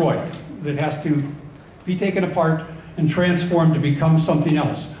be destroyed, that has to be taken apart and transformed to become something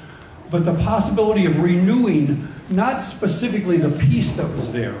else. But the possibility of renewing not specifically the piece that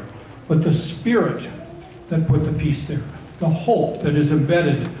was there, but the spirit that put the piece there, the hope that is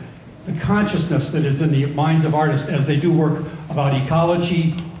embedded, the consciousness that is in the minds of artists as they do work about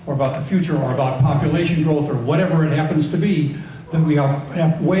ecology or about the future or about population growth or whatever it happens to be, that we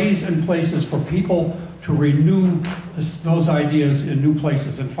have ways and places for people to renew those ideas in new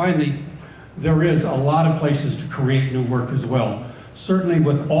places. And finally, there is a lot of places to create new work as well. Certainly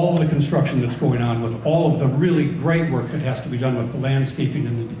with all of the construction that's going on, with all of the really great work that has to be done with the landscaping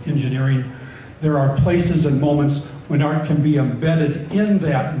and the engineering, there are places and moments when art can be embedded in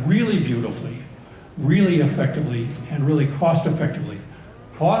that really beautifully, really effectively, and really cost effectively.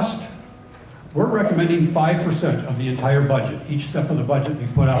 Cost, we're recommending 5% of the entire budget, each step of the budget we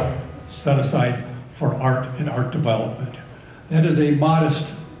put out, set aside for art and art development. That is a modest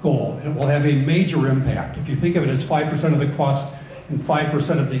goal. It will have a major impact. If you think of it as 5% of the cost and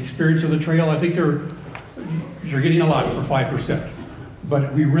 5% of the experience of the trail, I think you're getting a lot for 5%.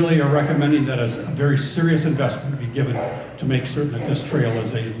 But we really are recommending that as a very serious investment be given to make certain that this trail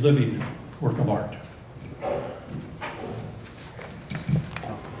is a living work of art.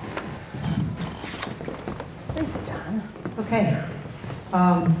 Thanks, John. Okay.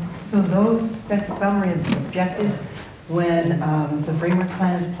 That's a summary of the objectives. When the framework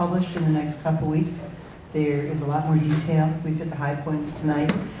plan is published in the next couple weeks, there is a lot more detail. We've hit the high points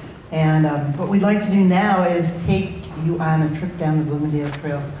tonight. And what we'd like to do now is take you on a trip down the Bloomingdale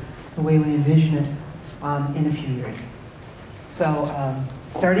Trail the way we envision it in a few years. So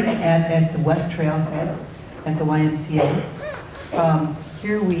starting at the West Trail at the YMCA,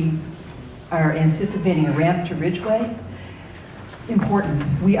 here we are anticipating a ramp to Ridgeway.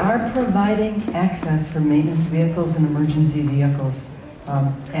 Important, we are providing access for maintenance vehicles and emergency vehicles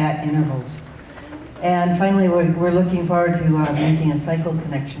at intervals. And finally, we're looking forward to making a cycle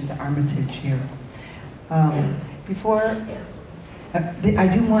connection to Armitage here. I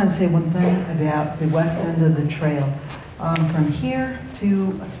do want to say one thing about the west end of the trail. From here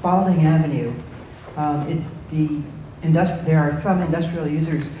to Spalding Avenue, there are some industrial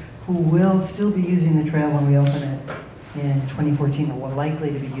users who will still be using the trail when we open it in 2014, or will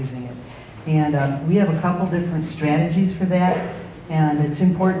likely to be using it. And we have a couple different strategies for that. And it's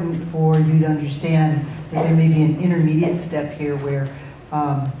important for you to understand that there may be an intermediate step here where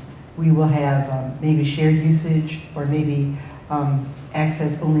we will have maybe shared usage or maybe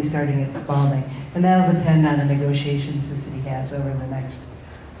access only starting at Spalding. And that'll depend on the negotiations the city has over the next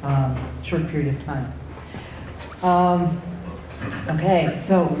short period of time. Okay,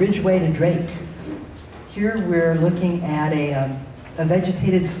 so Ridgeway to Drake. Here we're looking at a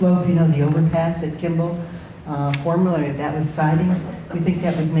vegetated slope, you know, the overpass at Kimball. Formerly that was sidings. We think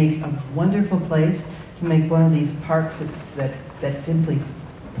that would make a wonderful place to make one of these parks that simply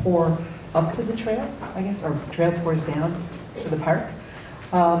pour up to the trail, I guess, or the trail pours down to the park.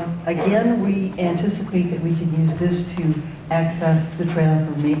 Again, we anticipate that we can use this to access the trail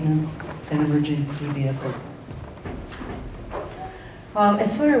for maintenance and emergency vehicles. At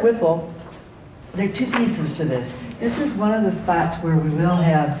Sawyer Whipple, there are two pieces to this. This is one of the spots where we will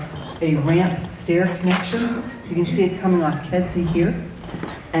have a ramp stair connection. You can see it coming off Kedzie here.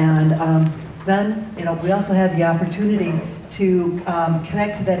 And then we also have the opportunity to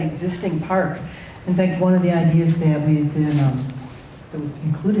connect to that existing park. In fact, one of the ideas that we've been that we've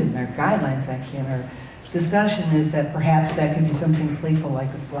included in our guidelines, actually, in our discussion, is that perhaps that could be something playful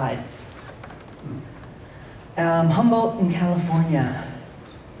like a slide. Humboldt in California.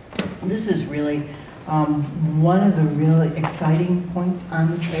 This is really one of the really exciting points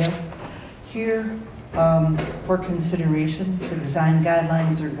on the trail. Here, for consideration, the design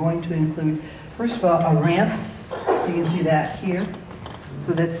guidelines are going to include, first of all, a ramp. You can see that here.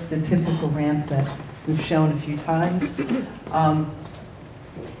 So that's the typical ramp that we've shown a few times.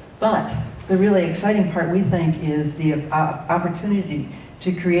 But the really exciting part, we think, is the opportunity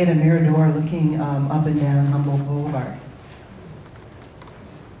to create a mirador looking up and down Humboldt Boulevard.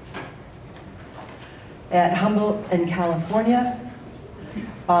 At Humboldt in California,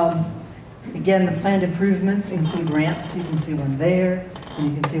 again, the planned improvements include ramps. You can see one there, and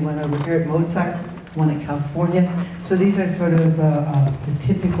you can see one over here at Mozart, one at California. So these are sort of the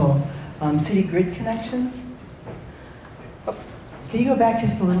typical city grid connections. Can you go back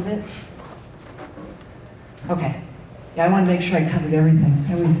just a little bit? Okay. Yeah, I want to make sure I covered everything.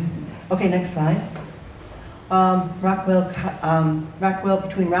 Okay, next slide. Rockwell,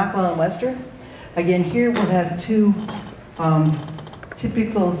 between Rockwell and Wester. Again, here we'll have two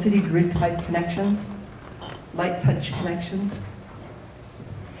typical city grid type connections, light touch connections.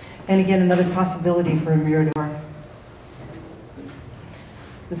 And again, another possibility for a mirador,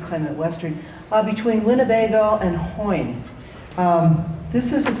 this time at Western, between Winnebago and Hoyne.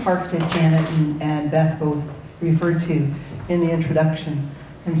 This is a park that Janet and Beth both referred to in the introduction.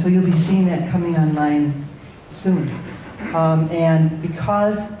 And so you'll be seeing that coming online soon. And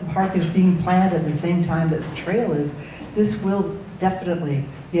because the park is being planned at the same time that the trail is, this will definitely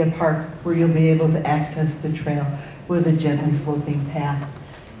be a park where you'll be able to access the trail with a gently sloping path.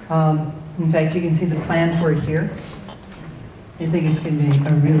 In fact, you can see the plan for it here. I think it's going to be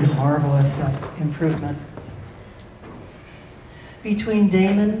a really marvelous improvement. Between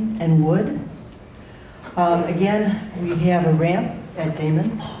Damon and Wood, again, we have a ramp at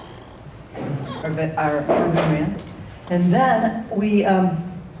Damon, our urban ramp. And then we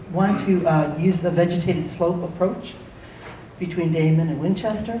want to use the vegetated slope approach between Damon and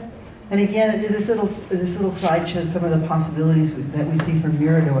Winchester. And again, this little slide shows some of the possibilities that we see for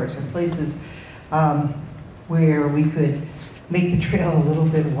miradors, or places where we could make the trail a little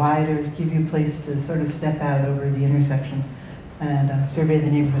bit wider, give you a place to sort of step out over the intersection and survey the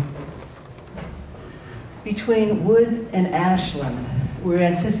neighborhood. Between Wood and Ashland, we're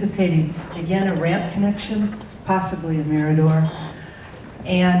anticipating, again, a ramp connection, possibly a mirador.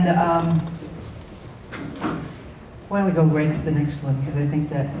 And why don't we go right to the next one, because I think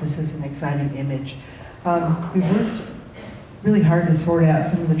that this is an exciting image. We've worked really hard to sort out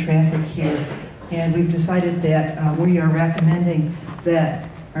some of the traffic here, and we've decided that we are recommending that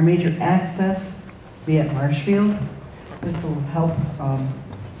our major access be at Marshfield. This will help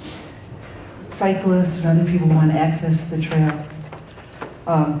cyclists and other people who want access to the trail,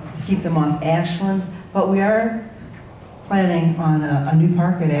 keep them off Ashland. But we are planning on a new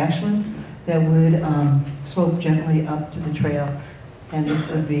park at Ashland that would slope gently up to the trail, and this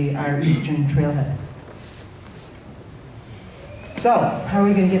would be our eastern trailhead. So, how are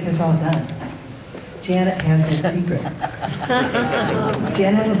we going to get this all done? Janet has that secret.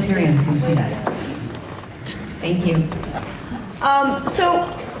 Janet will tear in some CI. Thank you.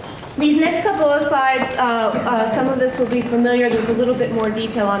 So these next couple of slides, some of this will be familiar. There's a little bit more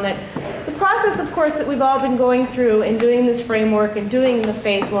detail on that. The process, of course, that we've all been going through in doing this framework and doing the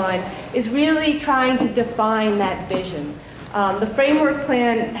phase one is really trying to define that vision. The framework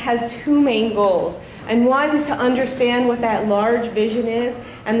plan has two main goals. And one is to understand what that large vision is,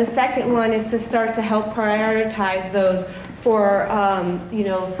 and the second one is to start to help prioritize those for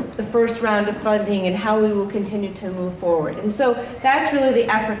the first round of funding and how we will continue to move forward. And so that's really the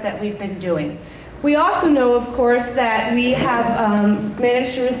effort that we've been doing. We also know, of course, that we have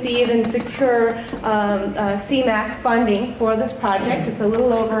managed to receive and secure CMAQ funding for this project. It's a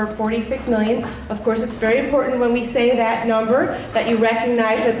little over $46 million. Of course, it's very important when we say that number that you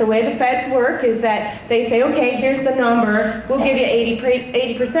recognize that the way the feds work is that they say, okay, here's the number, we'll give you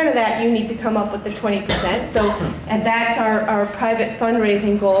 80% of that, you need to come up with the 20%. So, and that's our private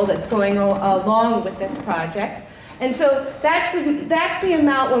fundraising goal that's going along with this project. And so that's the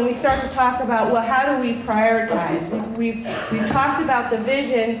amount when we start to talk about, well, how do we prioritize? We've talked about the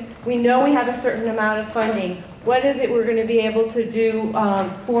vision. We know we have a certain amount of funding. What is it we're going to be able to do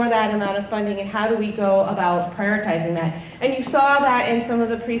for that amount of funding, and how do we go about prioritizing that? And you saw that in some of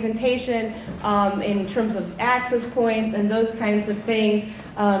the presentation in terms of access points and those kinds of things,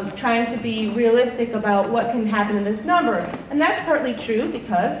 trying to be realistic about what can happen in this number. And that's partly true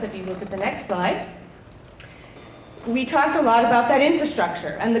because, if you look at the next slide, we talked a lot about that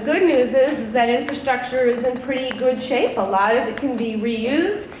infrastructure. And the good news is that infrastructure is in pretty good shape. A lot of it can be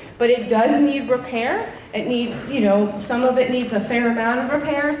reused, but it does need repair. It needs, some of it needs a fair amount of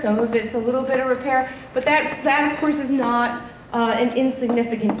repair, some of it's a little bit of repair, but that of course is not an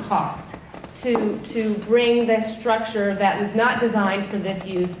insignificant cost to bring this structure that was not designed for this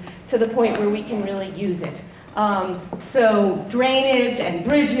use to the point where we can really use it. So drainage and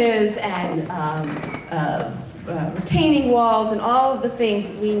bridges and retaining walls and all of the things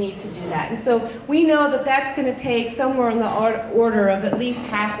that we need to do that. And so we know that that's going to take somewhere in the order of at least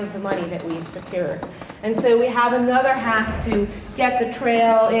half of the money that we've secured. And so we have another half to get the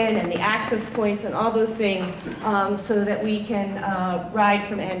trail in and the access points and all those things so that we can ride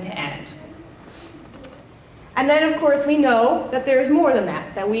from end to end. And then, of course, we know that there's more than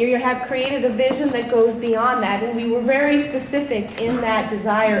that we have created a vision that goes beyond that, and we were very specific in that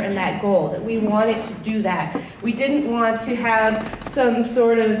desire and that goal, that we wanted to do that. We didn't want to have some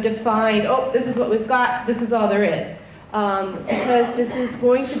sort of defined, oh, this is what we've got, this is all there is. Because this is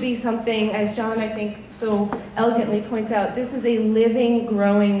going to be something, as John, I think, so elegantly points out, this is a living,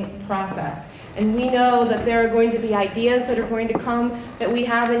 growing process. And we know that there are going to be ideas that are going to come that we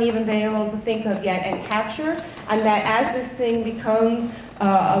haven't even been able to think of yet and capture, and that as this thing becomes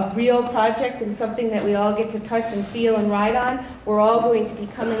a real project and something that we all get to touch and feel and ride on, we're all going to be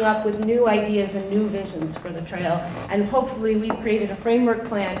coming up with new ideas and new visions for the trail. And hopefully we've created a framework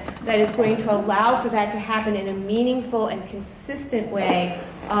plan that is going to allow for that to happen in a meaningful and consistent way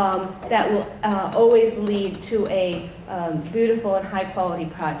that will always lead to a beautiful and high quality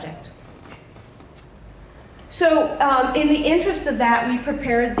project. So in the interest of that, we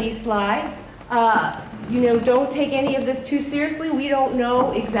prepared these slides. Don't take any of this too seriously. We don't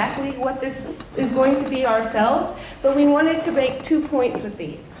know exactly what this is going to be ourselves, but we wanted to make 2 points with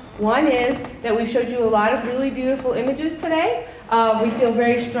these. One is that we've showed you a lot of really beautiful images today. We feel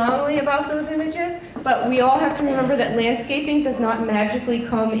very strongly about those images, but we all have to remember that landscaping does not magically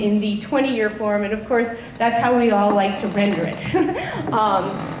come in the 20-year form, and of course, that's how we all like to render it.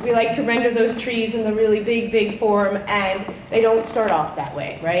 We like to render those trees in the really big form, and they don't start off that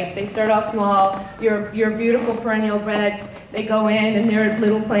way, right? They start off small, your beautiful perennial beds, they go in and they're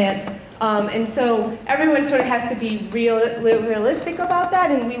little plants. And so everyone sort of has to be realistic about that,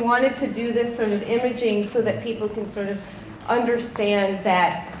 and we wanted to do this sort of imaging so that people can sort of understand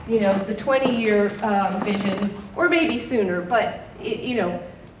that, the 20-year vision, or maybe sooner, but,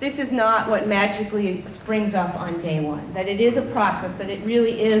 this is not what magically springs up on day one, that it is a process, that it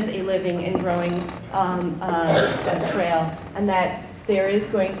really is a living and growing trail, and that there is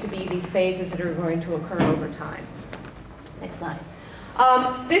going to be these phases that are going to occur over time. Next slide.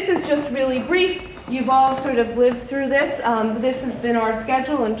 This is just really brief. You've all sort of lived through this. This has been our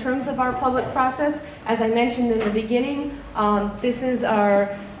schedule in terms of our public process. As I mentioned in the beginning, this is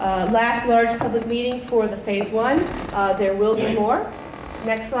our last large public meeting for the phase 1. There will be more.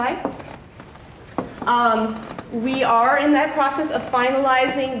 Next slide. We are in that process of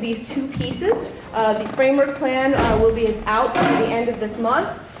finalizing these 2 pieces. The framework plan will be out by the end of this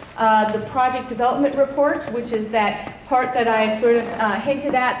month. The project development report, which is that part that I've sort of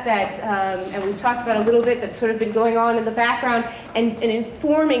hinted at, that, and we've talked about a little bit, that's sort of been going on in the background and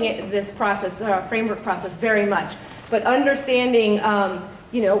informing this process, framework process, very much. But understanding,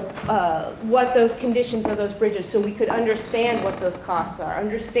 what those conditions of those bridges, so we could understand what those costs are,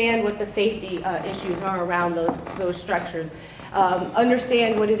 understand what the safety issues are around those structures.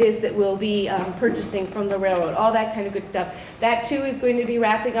 Understand what it is that we'll be purchasing from the railroad, all that kind of good stuff. That too is going to be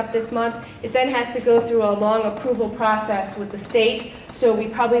wrapping up this month. It then has to go through a long approval process with the state, so we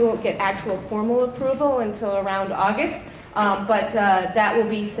probably won't get actual formal approval until around August, but that will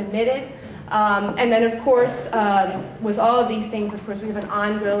be submitted. And then of course, with all of these things, of course, we have an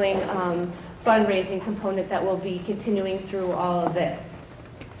ongoing fundraising component that will be continuing through all of this.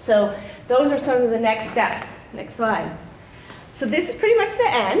 So those are some of the next steps. Next slide. So this is pretty much the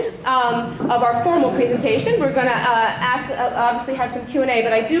end of our formal presentation. We're going to obviously have some Q&A,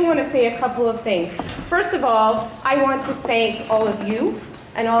 but I do want to say a couple of things. First of all, I want to thank all of you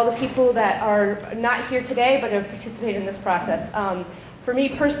and all the people that are not here today but have participated in this process. For me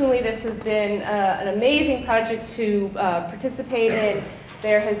personally, this has been an amazing project to participate in.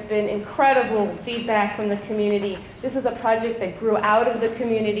 There has been incredible feedback from the community. This is a project that grew out of the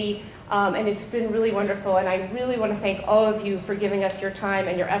community. And it's been really wonderful, and I really want to thank all of you for giving us your time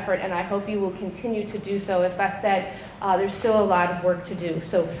and your effort, and I hope you will continue to do so. As Beth said, there's still a lot of work to do,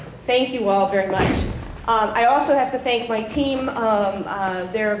 so thank you all very much. I also have to thank my team.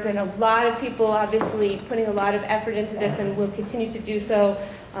 There have been a lot of people obviously putting a lot of effort into this and will continue to do so.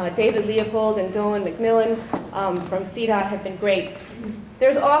 David Leopold and Dolan McMillan from CDOT have been great.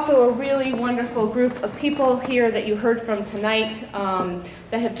 There's also a really wonderful group of people here that you heard from tonight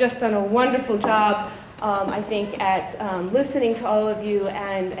that have just done a wonderful job, I think, at listening to all of you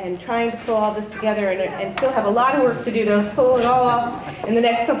and trying to pull all this together, and still have a lot of work to do to pull it all off in the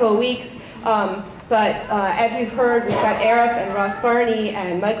next couple of weeks. But as you've heard, we've got Arup and Ross Barney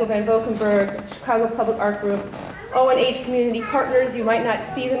and Michael Van Valkenburg, Chicago Public Art Group, O&H Community Partners. You might not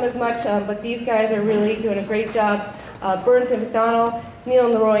see them as much, but these guys are really doing a great job. Burns and McDonald, Neil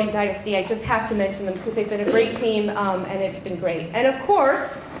and Leroy Dynasty, I just have to mention them because they've been a great team, and it's been great. And of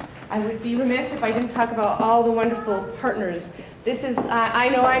course, I would be remiss if I didn't talk about all the wonderful partners. This is, I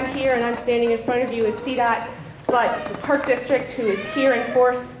know I'm here and I'm standing in front of you as CDOT, but the Park District, who is here in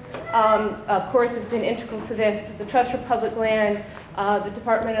force, of course, has been integral to this. The Trust for Public Land, the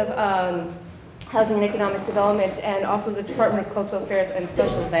Department of Housing and Economic Development, and also the Department of Cultural Affairs and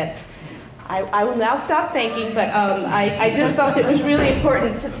Special Events. I will now stop thanking, but I just felt it was really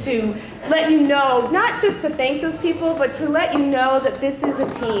important to let you know, not just to thank those people, but to let you know that this is a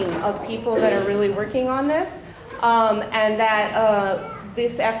team of people that are really working on this, and that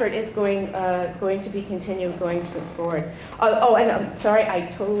this effort is going to be continued going forward. Oh, and I'm sorry, I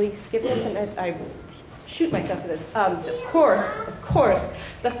totally skipped this, and I shoot myself for this. Of course,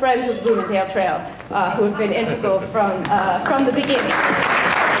 the Friends of Bloomingdale Trail, who have been integral from the beginning.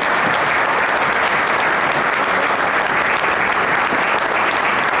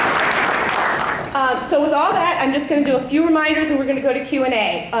 So with all that, I'm just going to do a few reminders and we're going to go to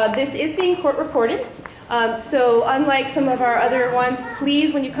Q&A. This is being court recorded. So unlike some of our other ones,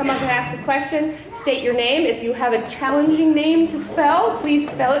 please, when you come up and ask a question, state your name. If you have a challenging name to spell, please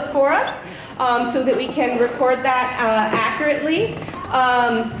spell it for us so that we can record that accurately.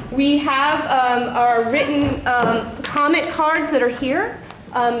 We have our written comment cards that are here.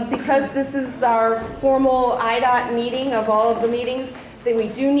 Because this is our formal IDOT meeting of all of the meetings, then we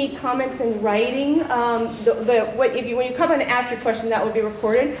do need comments in writing. When you come and ask your question, that will be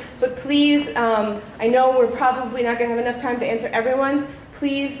recorded. But please, I know we're probably not going to have enough time to answer everyone's.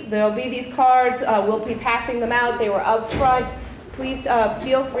 Please, there'll be these cards. We'll be passing them out. They were up front. Please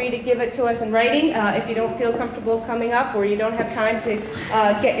feel free to give it to us in writing if you don't feel comfortable coming up or you don't have time to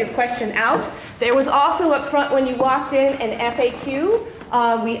get your question out. There was also up front when you walked in an FAQ.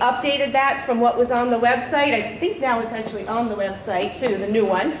 We updated that from what was on the website. I think now it's actually on the website too, the new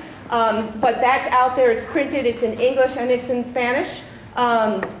one. But that's out there, it's printed, it's in English and it's in Spanish.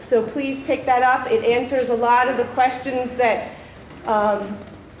 So please pick that up. It answers a lot of the questions that,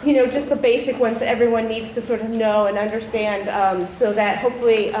 just the basic ones that everyone needs to sort of know and understand so that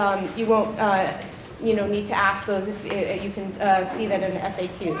hopefully you won't need to ask those if you can see that in the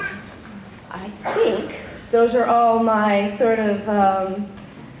FAQ. I think those are all my sort of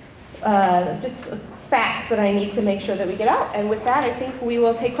just facts that I need to make sure that we get out. And with that, I think we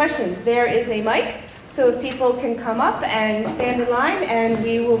will take questions. There is a mic, so if people can come up and stand in line, and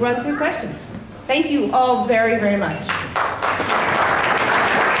we will run through questions. Thank you all very, very much.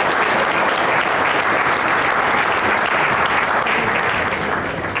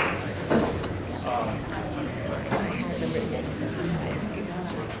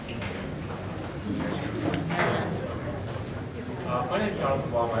 My name is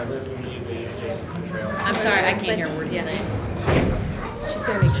Jonathan Long. I live immediately adjacent to the trail. I'm sorry, I can't hear a word you're saying. She's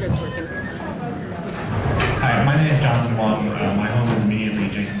going to make sure it's working. Hi, my name is Jonathan Long. My home is immediately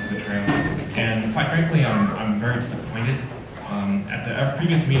adjacent to the trail. And quite frankly, I'm very disappointed. At the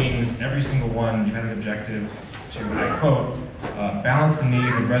previous meetings, every single one, you had an objective to, and I quote, balance the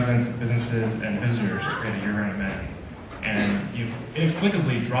needs of residents, businesses, and visitors to create a year-round event. And you've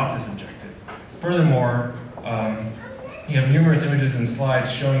inexplicably dropped this objective. Furthermore, you have numerous images and slides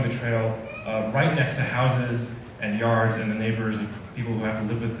showing the trail right next to houses and yards and the neighbors of people who have to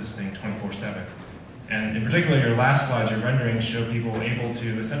live with this thing 24/7. And in particular, your last slides, your renderings show people able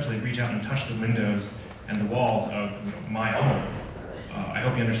to essentially reach out and touch the windows and the walls of my home. I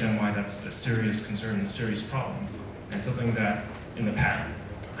hope you understand why that's a serious concern and a serious problem. And something that in the past,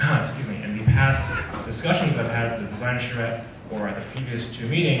 in the past discussions that I've had at the design charrette or at the previous two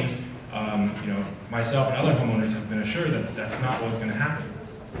meetings, myself and other homeowners have been assured that that's not what's going to happen.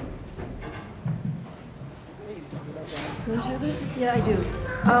 Yeah, I do.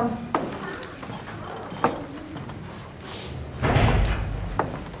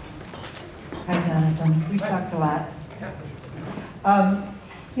 Hi, Jonathan. We've talked a lot.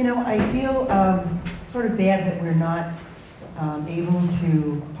 I feel sort of bad that we're not able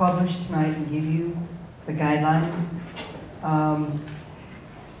to publish tonight and give you the guidelines.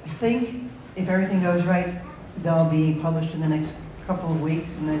 I think if everything goes right, they'll be published in the next couple of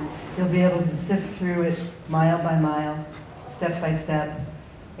weeks, and then you'll be able to sift through it mile by mile, step by step,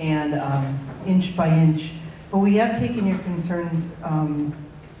 and inch by inch. But we have taken your concerns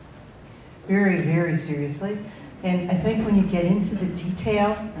very, very seriously. And I think when you get into the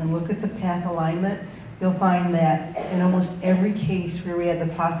detail and look at the path alignment, you'll find that in almost every case where we had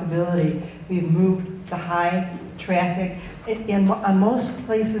the possibility, we've moved the high traffic. On most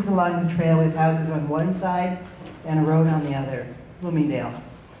places along the trail, we have houses on one side and a road on the other, Bloomingdale.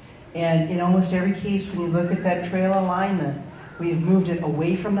 And in almost every case, when you look at that trail alignment, we've moved it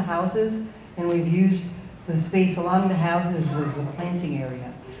away from the houses, and we've used the space along the houses as a planting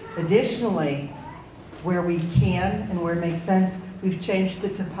area. Additionally, where we can and where it makes sense, we've changed the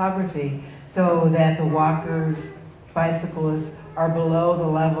topography so that the walkers, bicyclists are below the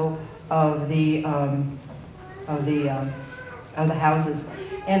level of the houses.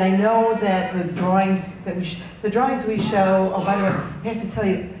 And I know that the drawings that we show. Oh, by the way, I have to tell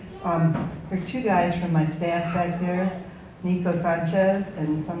you, there are two guys from my staff back there, Nico Sanchez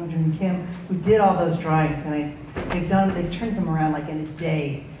and Sungjun Kim, who did all those drawings, and they've turned them around like in a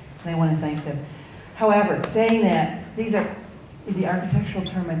day, and I want to thank them. However, saying that, these are the architectural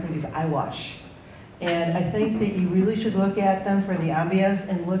term I think is eyewash. And I think that you really should look at them for the ambience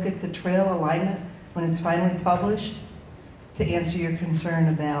and look at the trail alignment when it's finally published to answer your concern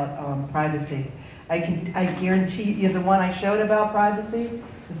about privacy. I guarantee you the one I showed about privacy,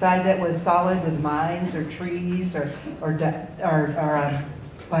 the side that was solid with vines or trees or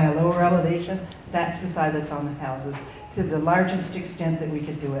by a lower elevation, that's the side that's on the houses to the largest extent that we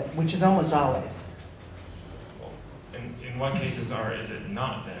could do it, which is almost always. Well, in what cases is it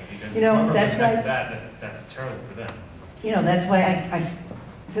not then? Because that's why that's terrible for them. That's why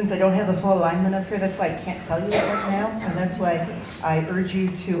since I don't have the full alignment up here, that's why I can't tell you that right now, and that's why I urge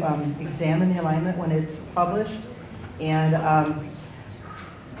you to examine the alignment when it's published. And I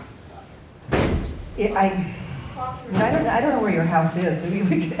don't know where your house is. Maybe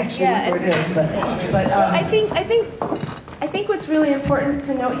we could actually look where it is. But I think what's really important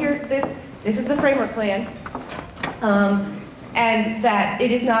to note here, this is the framework plan, and that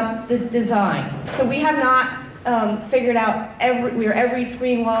it is not the design. So we have not figured out where every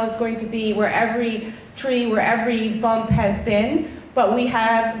screen wall is going to be, where every tree, where every bump has been, but we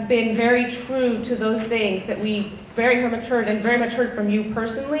have been very true to those things that we very much heard from you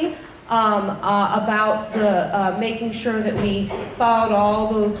personally about the making sure that we followed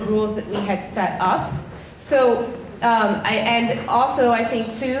all those rules that we had set up. So, and also I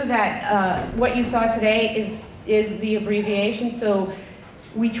think too that what you saw today is the abbreviation. So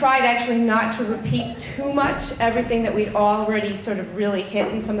we tried actually not to repeat too much everything that we'd already sort of really hit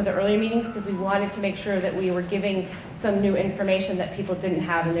in some of the earlier meetings, because we wanted to make sure that we were giving some new information that people didn't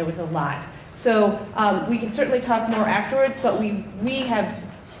have, and there was a lot. So we can certainly talk more afterwards, but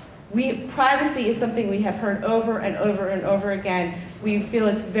privacy is something we have heard over and over and over again. We feel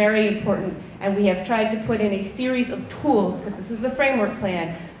it's very important, and we have tried to put in a series of tools, because this is the framework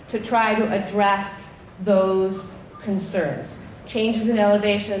plan, to try to address those concerns. Changes in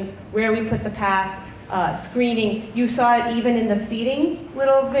elevations, where we put the path, screening. You saw it even in the seating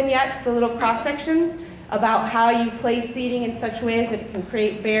little vignettes, the little cross sections, about how you place seating in such ways that it can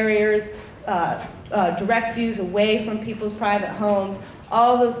create barriers, direct views away from people's private homes,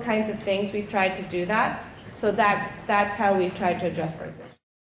 all those kinds of things. We've tried to do that. So that's how we've tried to address those issues.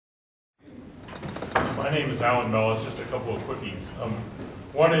 My name is Alan Mellis. Just a couple of quickies.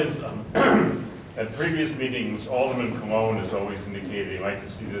 One is, at previous meetings, Alderman Cologne has always indicated he'd like to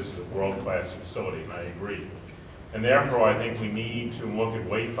see this as a world-class facility, and I agree. And therefore, I think we need to look at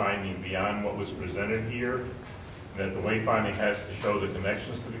wayfinding beyond what was presented here, and that the wayfinding has to show the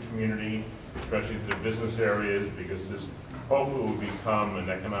connections to the community, especially to the business areas, because this hopefully will become an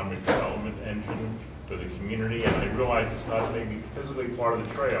economic development engine for the community. And I realize it's not maybe physically part of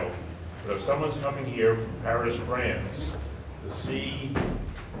the trail, but if someone's coming here from Paris, France, to see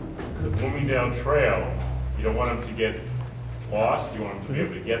the Bloomingdale Trail, you don't want them to get lost. You want them to be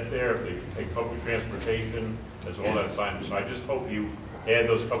able to get there. If they take public transportation, there's all that signage. So I just hope you add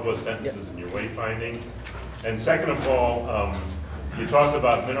those couple of sentences in your wayfinding. And second of all, you talked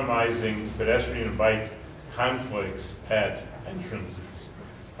about minimizing pedestrian and bike conflicts at entrances.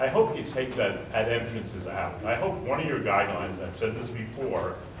 I hope you take that at entrances out. I hope one of your guidelines, I've said this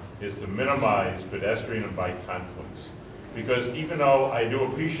before, is to minimize pedestrian and bike conflicts. Because even though I do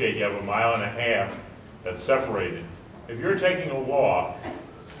appreciate you have 1.5 miles that's separated, if you're taking a walk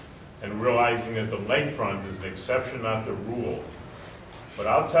and realizing that the lakefront is an exception, not the rule, but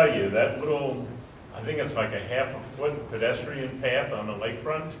I'll tell you, that little, I think it's like a 1/2 foot pedestrian path on the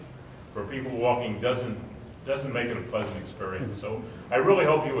lakefront for people walking doesn't make it a pleasant experience. So I really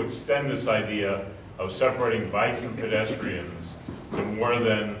hope you extend this idea of separating bikes and pedestrians to more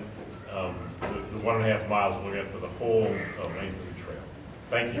than the 1.5 miles we're looking at for the whole length of the trail.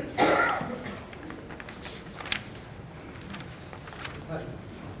 Thank you.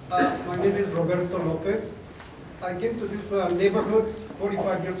 Hi. My name is Roberto Lopez. I came to this neighborhoods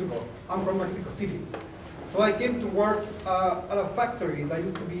 45 years ago. I'm from Mexico City. So I came to work at a factory that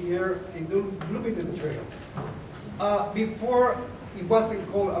used to be here in Bloomingdale Trail. Before, it wasn't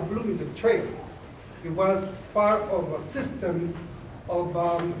called a Bloomingdale Trail. It was part of a system of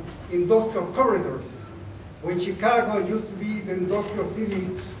industrial corridors. When Chicago used to be the industrial city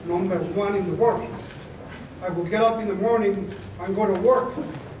 #1 in the world. I would get up in the morning and go to work.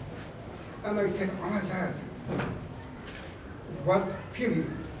 And I said, oh my God, what feeling.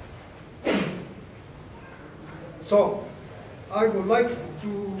 So I would like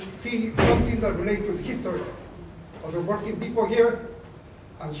to see something that relates to the history of the working people here,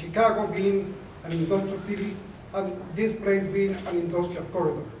 and Chicago being an industrial city, and this place being an industrial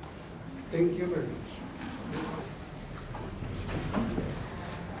corridor. Thank you very much.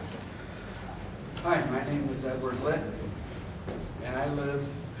 Hi, my name is Edward Litt. and I live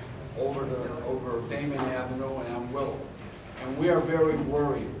over Damon Avenue and on Willow. And we are very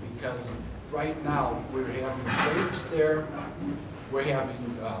worried because right now we're having rapes there, we're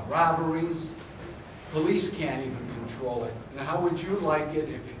having robberies. Police can't even control it. And how would you like it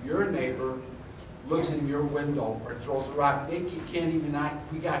if your neighbor looks in your window or throws a rock? They can't even,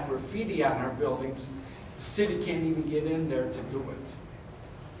 we got graffiti on our buildings. The city can't even get in there to do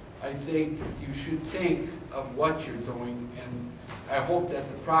it. I think you should think of what you're doing, and I hope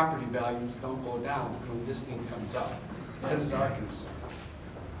that the property values don't go down when this thing comes up. That is our concern.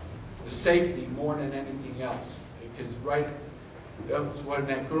 The safety more than anything else, because that was when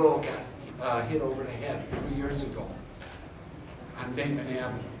that girl got hit over the head 3 years ago on Damon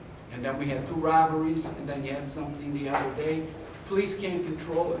Avenue. And then we had 2 robberies, and then you had something the other day. Police can't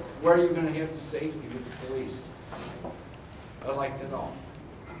control it. Where are you going to have the safety with the police? I'd like to know.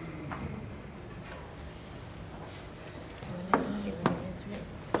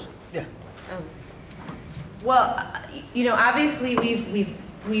 Yeah. Well, you know, obviously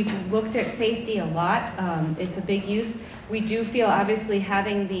we've looked at safety a lot. It's a big use. We do feel obviously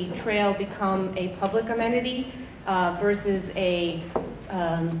having the trail become a public amenity versus a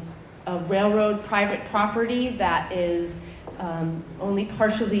railroad private property that is only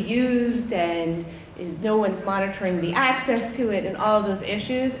partially used and no one's monitoring the access to it and all of those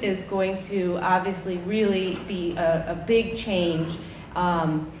issues is going to obviously really be a big change.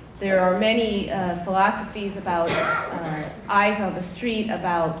 There are many philosophies about eyes on the street,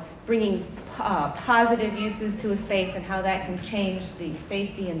 about bringing positive uses to a space and how that can change the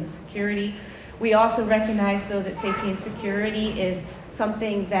safety and the security. We also recognize, though, that safety and security is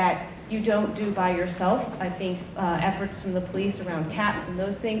something that you don't do by yourself. I think efforts from the police around caps and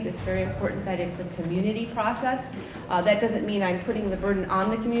those things, it's very important that it's a community process. That doesn't mean I'm putting the burden on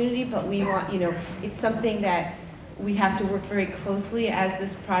the community, but we want, you know, it's something that we have to work very closely as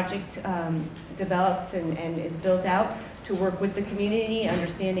this project develops and is built out, to work with the community,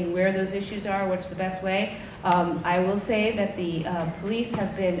 understanding where those issues are, what's the best way. I will say that the police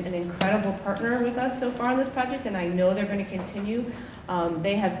have been an incredible partner with us so far on this project, and I know they're going to continue.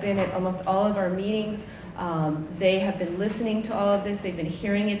 They have been at almost all of our meetings. They have been listening to all of this. They've been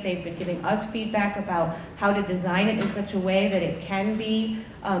hearing it. They've been giving us feedback about how to design it in such a way that it can be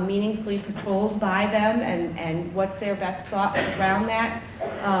meaningfully patrolled by them, and what's their best thoughts around that.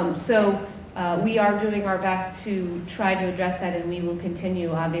 We are doing our best to try to address that, and we will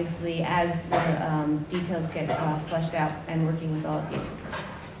continue, obviously, as the details get fleshed out and working with all of you.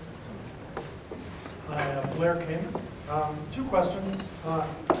 Hi, Blair Kamen. 2 questions. I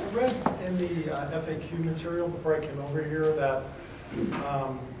read in the FAQ material before I came over here that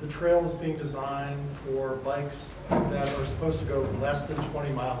the trail is being designed for bikes that are supposed to go less than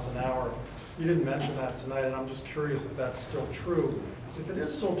 20 miles an hour. You didn't mention that tonight, and I'm just curious if that's still true. If it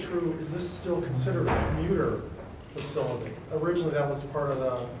is still true, is this still considered a commuter facility? Originally, that was part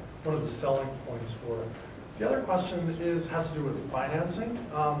of one of the selling points for it. The other question has to do with financing.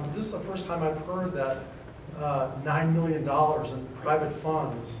 This is the first time I've heard that $9 million in private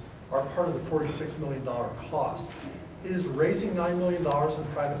funds are part of the $46 million cost. Is raising $9 million in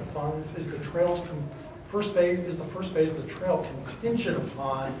private funds, is the first phase of the trail contingent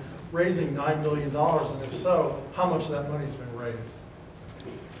upon raising $9 million? And if so, how much of that money has been raised?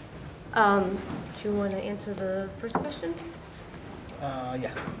 Do you want to answer the first question?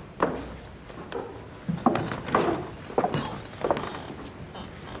 Yeah.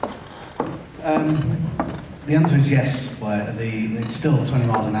 The answer is yes. It's still 20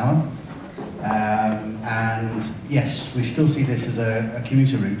 miles an hour. And yes, we still see this as a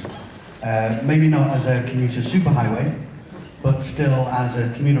commuter route. Maybe not as a commuter superhighway, but still as a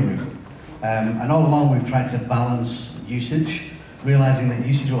commuter route. And all along we've tried to balance usage, realizing that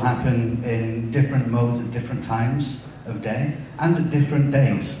usage will happen in different modes at different times of day and at different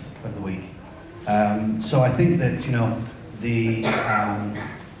days of the week. So I think that, you know, the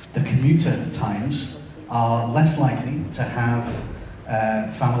commuter times are less likely to have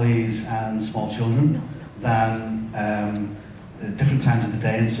families and small children than different times of the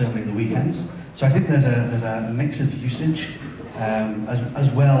day, and certainly the weekends. So I think there's a mix of usage as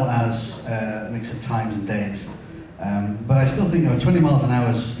well as a mix of times and days. But I still think, you know, 20 miles an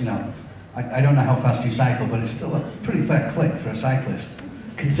hour is, you know, I don't know how fast you cycle, but it's still a pretty fair clip for a cyclist,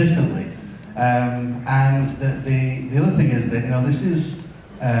 consistently. And the other thing is that, you know, this is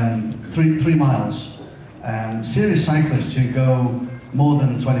 3 miles. Serious cyclists who go more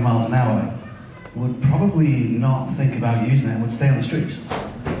than 20 miles an hour would probably not think about using it, would stay on the streets.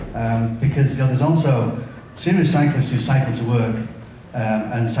 Because, you know, there's also serious cyclists who cycle to work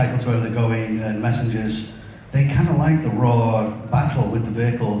and cycle to where they're going, and messengers they kind of like the raw battle with the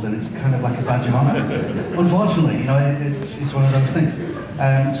vehicles, and it's kind of like a badge of honor. Unfortunately, you know, it's one of those things.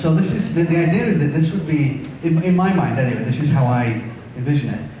 So this is the idea is that this would be, in my mind anyway, this is how I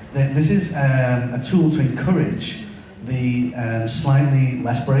envision it. That this is a tool to encourage the slightly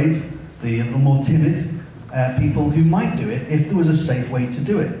less brave, the little more timid people who might do it if there was a safe way to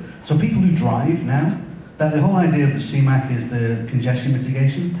do it. So people who drive now, that the whole idea of the CMAC is the congestion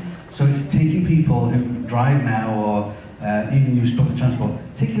mitigation. So it's taking people who drive now or even use public transport,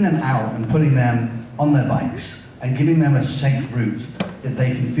 taking them out and putting them on their bikes and giving them a safe route that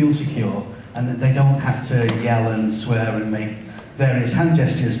they can feel secure and that they don't have to yell and swear and make various hand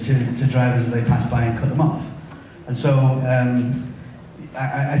gestures to drivers as they pass by and cut them off. And so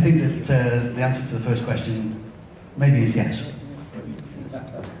I think that the answer to the first question maybe is yes.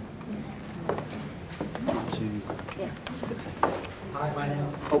 Hi, my name.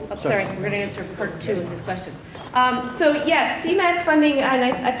 Oh, sorry, we're going to answer part 2 of this question. So yes, CMAQ funding, and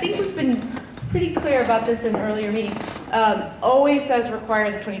I think we've been pretty clear about this in earlier meetings, always does require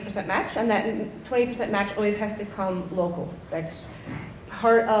the 20% match, and that 20% match always has to come local. That's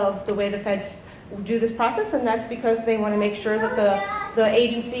part of the way the feds do this process, and that's because they want to make sure that the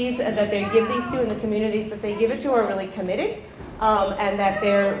agencies that they give these to and the communities that they give it to are really committed. And that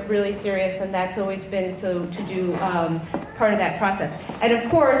they're really serious, and that's always been so to do part of that process. And of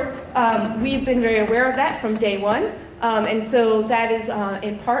course, we've been very aware of that from day one, and so that is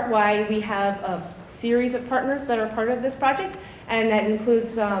in part why we have a series of partners that are part of this project, and that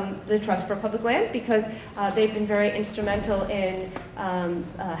includes the Trust for Public Land, because they've been very instrumental in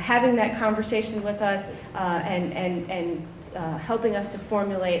having that conversation with us and helping us to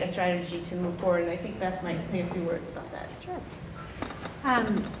formulate a strategy to move forward. And I think Beth might say a few words about that. Sure.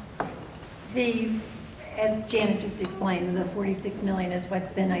 As Janet just explained, the $46 million is what's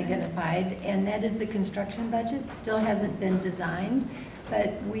been identified, and that is the construction budget. Still hasn't been designed,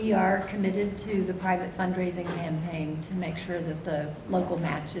 but we are committed to the private fundraising campaign to make sure that the local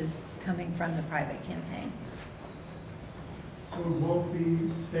match is coming from the private campaign. So it won't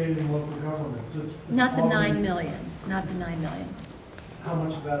be state and local governments? It's Not the already- $9 million, not the $9 million. How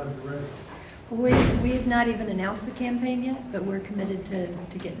much of that have you raised? We have not even announced the campaign yet, but we're committed to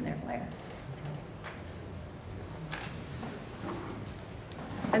getting there, Blair.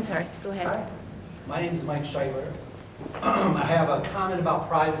 I'm sorry, go ahead. Hi, my name is Mike Scheidler. I have a comment about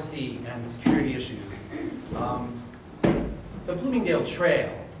privacy and security issues. The Bloomingdale Trail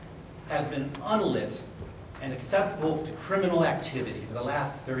has been unlit and accessible to criminal activity for the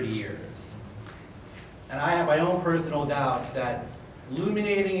last 30 years. And I have my own personal doubts that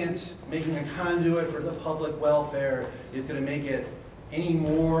illuminating it, making a conduit for the public welfare is going to make it any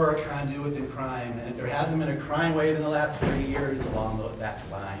more a conduit than crime. And if there hasn't been a crime wave in the last 30 years along that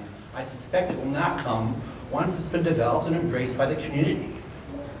line, I suspect it will not come once it's been developed and embraced by the community.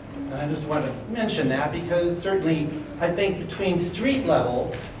 And I just want to mention that because certainly I think between street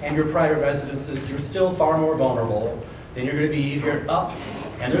level and your private residences, you're still far more vulnerable than you're going to be if you're up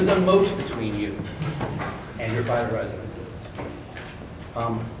and there's a moat between you and your private residences.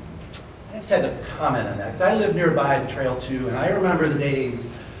 I just had a comment on that, because I live nearby the trail too, and I remember the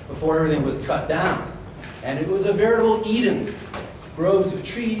days before everything was cut down. And it was a veritable Eden. Groves of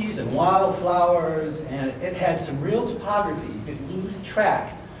trees and wildflowers, and it had some real topography. You could lose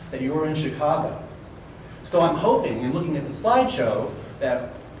track that you were in Chicago. So I'm hoping, and looking at the slideshow,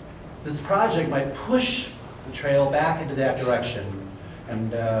 that this project might push the trail back into that direction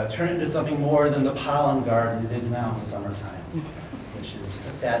and turn it into something more than the pollen garden it is now in the summertime, which is a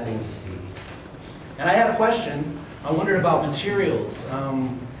sad thing to see. And I had a question. I wondered about materials.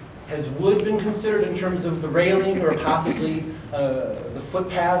 Has wood been considered in terms of the railing or possibly the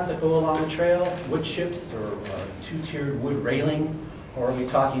footpaths that go along the trail? Wood chips or two-tiered wood railing? Or are we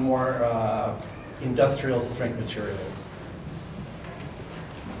talking more industrial strength materials?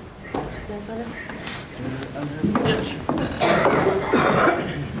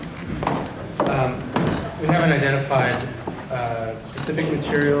 We haven't identified specific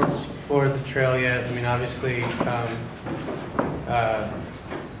materials for the trail yet. I mean, obviously,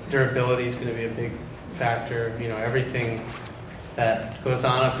 durability is going to be a big factor. You know, everything that goes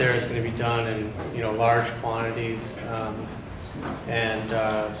on up there is going to be done in, you know, large quantities.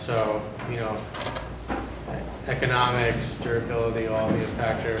 So, you know, economics, durability will all be a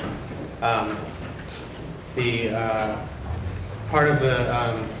factor. Part of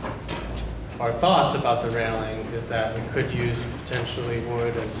our thoughts about the railing is that we could use potentially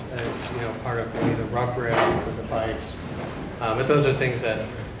wood as you know, part of maybe the rub rail for the bikes. But those are things that,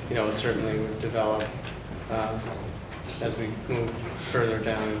 you know, certainly would develop. as we move further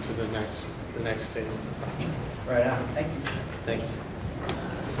down into the next phase. Right on. Thank you. Thank you.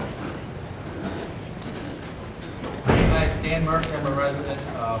 Hi, Dan Murphy, I'm a resident.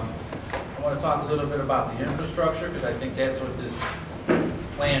 I want to talk a little bit about the infrastructure because I think that's what this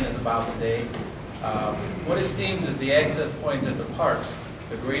plan is about today. What it seems is the access points at the parks,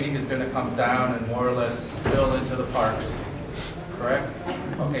 the grading is going to come down and more or less spill into the parks, correct?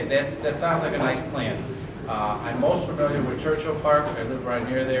 Okay, that sounds like a nice plan. I'm most familiar with Churchill Park. I live right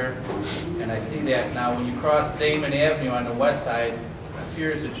near there, and I see that now when you cross Damon Avenue on the west side, it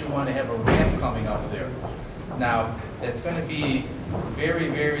appears that you want to have a ramp coming up there. Now, that's going to be very,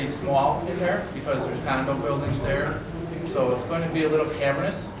 very small in there because there's condo buildings there. So it's going to be a little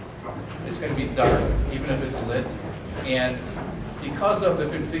cavernous. It's going to be dark, even if it's lit. And because of the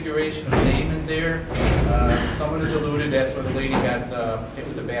configuration of Damon there, someone has alluded that's where the lady got hit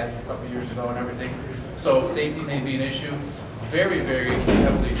with a bat a couple years ago and everything. So safety may be an issue. It's very, very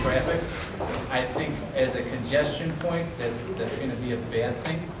heavily trafficked. I think as a congestion point, that's going to be a bad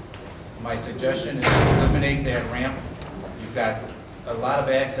thing. My suggestion is to eliminate that ramp. You've got a lot of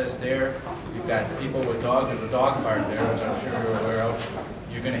access there. You've got people with dogs. There's a dog park there, as I'm sure you're aware of.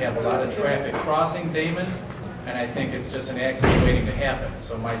 You're going to have a lot of traffic crossing Damon, and I think it's just an accident waiting to happen.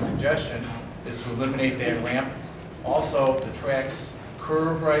 So my suggestion is to eliminate that ramp. Also, the tracks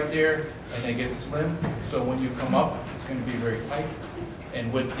curve right there, and they get slim. So when you come up, it's going to be very tight.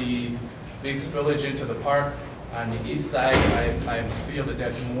 And with the big spillage into the park, on the east side, I feel that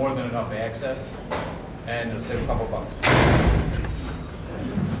that's more than enough access, and it'll save a couple bucks.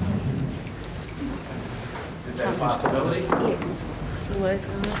 Is that a possibility? Go.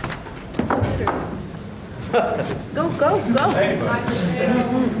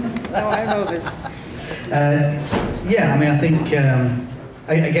 Yeah, I mean, I think,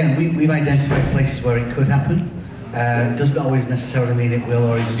 again, we've identified places where it could happen. It doesn't always necessarily mean it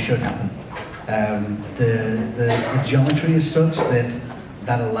will or even should happen. The geometry is such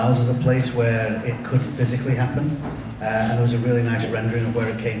that allows us a place where it could physically happen. And there was a really nice rendering of where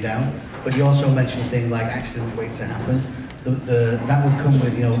it came down. But you also mentioned things like accident waiting to happen. That would come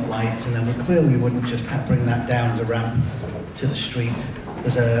with, lights, and then we wouldn't just bring that down as a ramp to the street.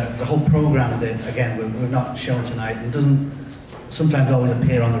 There's a whole program that, again, we've not shown tonight, and doesn't sometimes always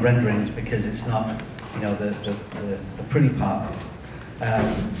appear on the renderings because it's not, the pretty part.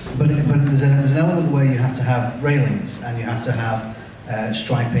 But there's an element where you have to have railings, and you have to have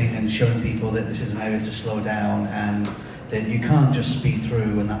striping and showing people that this is an area to slow down, and that you can't just speed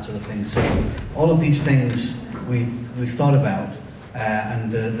through and that sort of thing. So all of these things we've thought about,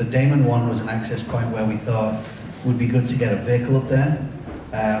 and the Damon one was an access point where we thought would be good to get a vehicle up there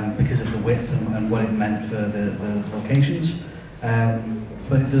because of the width and what it meant for the locations.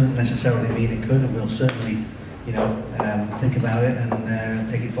 But it doesn't necessarily mean it could, and we'll certainly think about it and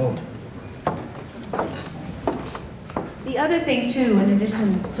take it forward. The other thing too, in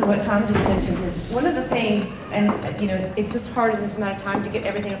addition to what Tom just mentioned, is one of the things, and it's just hard in this amount of time to get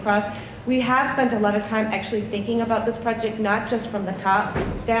everything across. We have spent a lot of time actually thinking about this project, not just from the top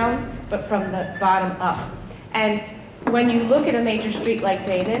down, but from the bottom up. And when you look at a major street like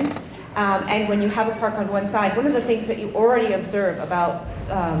Damon, and when you have a park on one side, one of the things that you already observe about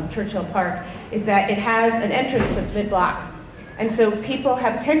Churchill Park is that it has an entrance that's mid-block. And so people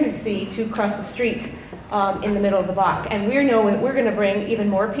have tendency to cross the street in the middle of the block. And we're going to bring even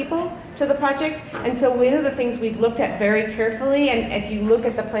more people to the project. And so one of the things we've looked at very carefully, and if you look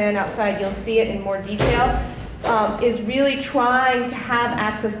at the plan outside, you'll see it in more detail, is really trying to have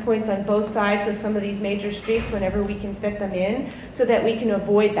access points on both sides of some of these major streets whenever we can fit them in, so that we can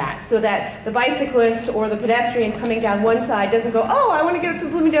avoid that, so that the bicyclist or the pedestrian coming down one side doesn't go, oh, I want to get up to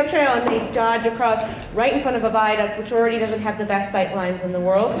the Bloomingdale Trail, and they dodge across right in front of a viaduct, which already doesn't have the best sight lines in the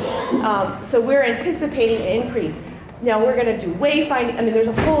world. So we're anticipating an increase. Now we're going to do wayfinding. I mean, there's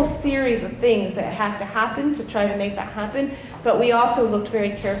a whole series of things that have to happen to try to make that happen, but we also looked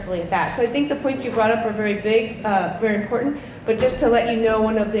very carefully at that. So I think the points you brought up are very big, very important, but just to let you know,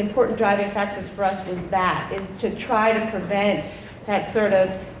 one of the important driving factors for us was that, is to try to prevent that sort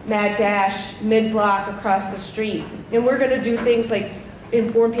of mad dash mid-block across the street. And we're going to do things like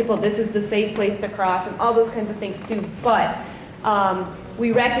inform people this is the safe place to cross and all those kinds of things too, but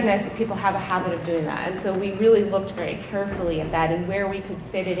we recognize that people have a habit of doing that, and so we really looked very carefully at that, and where we could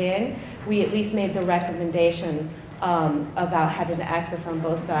fit it in, we at least made the recommendation about having the access on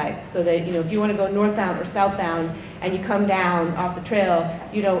both sides, so that if you want to go northbound or southbound and you come down off the trail,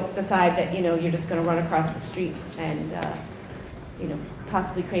 you don't decide that you're just going to run across the street and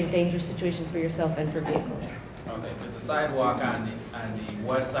possibly create a dangerous situation for yourself and for vehicles. Okay, because the sidewalk on the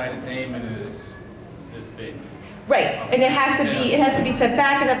west side of Damon is this big. Right, and it has to be set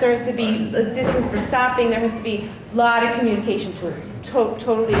back enough, there has to be a distance for stopping, there has to be a lot of communication tools.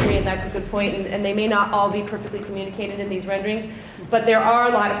 Totally agree, and that's a good point, and they may not all be perfectly communicated in these renderings, but there are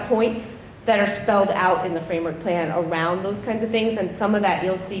a lot of points that are spelled out in the framework plan around those kinds of things, and some of that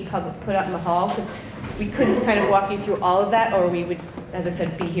you'll see put out in the hall, because we couldn't kind of walk you through all of that, or we would, as I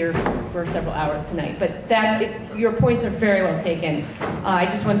said, be here for several hours tonight. But your points are very well taken. I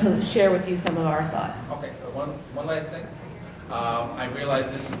just wanted to share with you some of our thoughts. Okay, so one last thing. I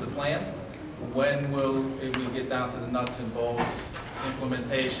realize this is the plan. When will we get down to the nuts and bolts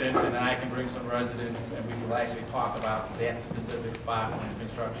implementation, and then I can bring some residents and we will actually talk about that specific spot when the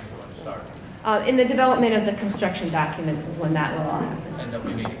construction is going to start? In the development of the construction documents is when that will all happen. And there'll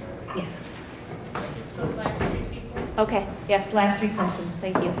be meetings. Yes. Okay, yes, last three questions,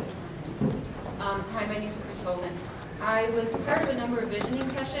 thank you. Hi, my name is Chris Holden. I was part of a number of visioning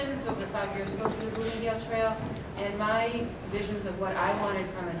sessions over 5 years ago for the Bloomingdale Trail, and my visions of what I wanted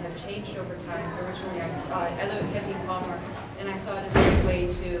from it have changed over time. Originally, I live in Kensington Palmer, and I saw it as a great way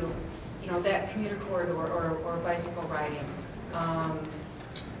to, that commuter corridor or bicycle riding.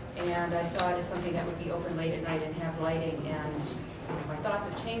 And I saw it as something that would be open late at night and have lighting, and my thoughts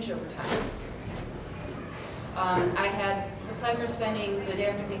have changed over time. I had the pleasure of spending the day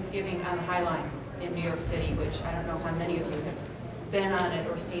after Thanksgiving on the High Line in New York City, which I don't know how many of you have been on it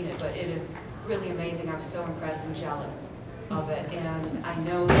or seen it, but it is really amazing. I was so impressed and jealous of it, and I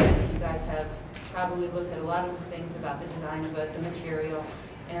know that you guys have probably looked at a lot of the things about the design of it, the material,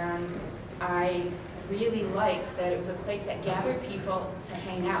 and I really liked that it was a place that gathered people to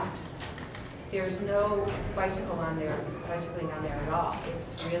hang out. There's no bicycling on there at all.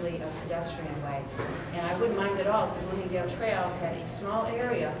 It's really a pedestrian way. And I wouldn't mind at all if the Bloomingdale Trail had a small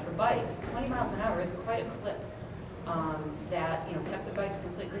area for bikes. 20 miles an hour is quite a clip that kept the bikes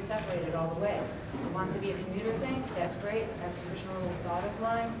completely separated all the way. If it wants to be a commuter thing, that's great. That's a original thought of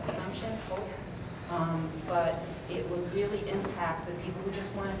mine, assumption, hope. But it will really impact the people who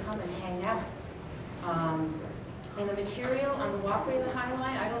just want to come and hang out. And the material on the walkway of the High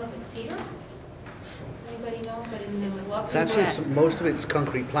Line, I don't know if it's cedar. Anybody know? But it's a lovely. It's actually most of it's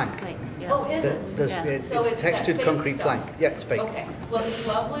concrete plank. Yeah. Oh, is it? It's textured concrete plank. Yeah, it's fake. Okay. Well, it's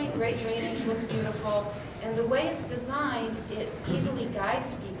lovely. Great drainage. Looks beautiful. And the way it's designed, it easily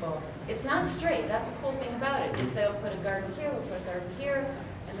guides people. It's not straight. That's the cool thing about it. Is they'll put a garden here, they'll put a garden here,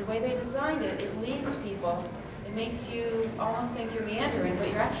 and the way they designed it, it leads people. It makes you almost think you're meandering, but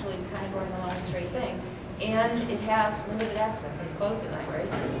you're actually kind of going along a straight thing. And it has limited access. It's closed at night, right?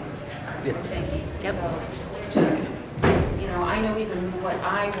 Yeah. I think. Yep. So just, I know even what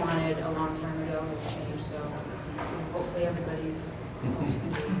I wanted a long time ago has changed, so hopefully everybody's hopes can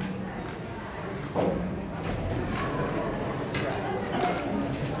be.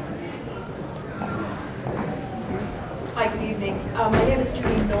 Hi, good evening. My name is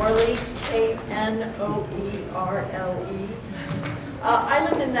Judy Norley, K-N-O-E-R-L-E. I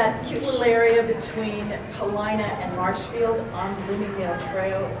live in that cute little area between Helena and Marshfield on Bloomingdale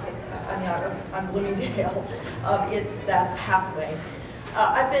Trail. On Bloomingdale. It's that pathway.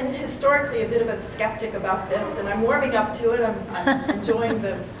 I've been historically a bit of a skeptic about this, and I'm warming up to it. I'm enjoying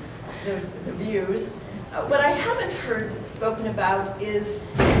the views. What I haven't heard spoken about is,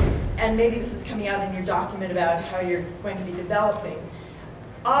 and maybe this is coming out in your document about how you're going to be developing,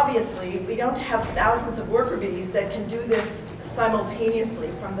 obviously, we don't have thousands of worker bees that can do this simultaneously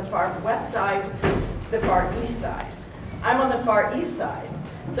from the far west side to the far east side. I'm on the far east side.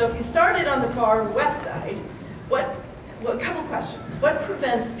 So if you started on the far west side, a couple questions. What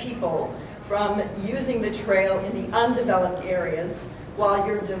prevents people from using the trail in the undeveloped areas while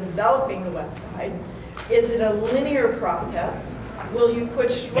you're developing the west side? Is it a linear process? Will you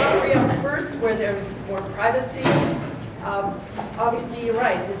put shrubbery up first where there's more privacy? Obviously, you're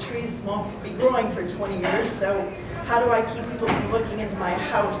right, the trees won't be growing for 20 years, so how do I keep people from looking into my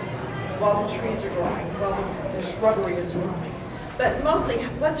house while the trees are growing, while the shrubbery is growing? But mostly,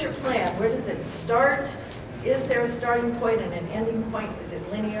 what's your plan? Where does it start? Is there a starting point and an ending point? Is it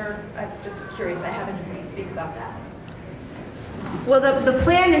linear? I'm just curious, I haven't heard you speak about that. Well, the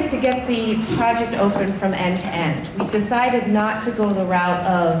plan is to get the project open from end to end. We decided not to go the route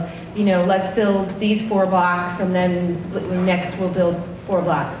of, let's build these 4 blocks and then next we'll build 4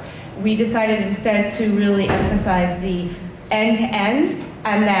 blocks. We decided instead to really emphasize the end to end,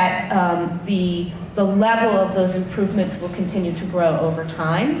 and that the level of those improvements will continue to grow over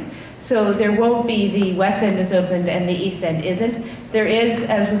time. So there won't be the west end is opened and the east end isn't. There is,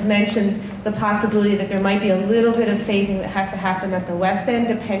 as was mentioned, the possibility that there might be a little bit of phasing that has to happen at the west end,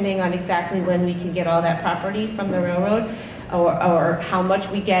 depending on exactly when we can get all that property from the railroad. or how much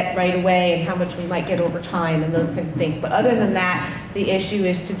we get right away and how much we might get over time and those kinds of things. But other than that, the issue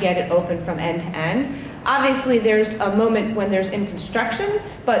is to get it open from end to end. Obviously, there's a moment when there's in construction,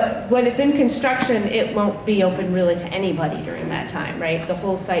 but when it's in construction, it won't be open really to anybody during that time, right? The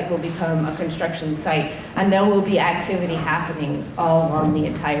whole site will become a construction site, and there will be activity happening all along the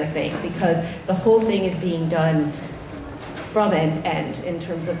entire thing, because the whole thing is being done from end to end in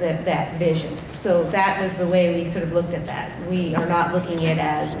terms of that vision. So that was the way we sort of looked at that. We are not looking at it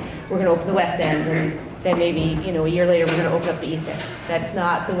as we're going to open the west end and then maybe, you know, a year later we're going to open up the east end. That's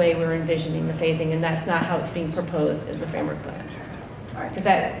not the way we're envisioning the phasing, and that's not how it's being proposed in the framework plan. All right. Does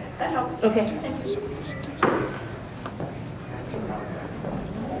that helps. Okay. Thank you.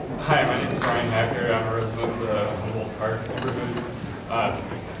 Hi, my name is Brian Hacker. I'm a resident of the Humboldt Park neighborhood.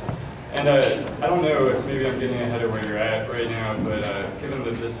 I don't know if maybe I'm getting ahead of where you're at right now, but given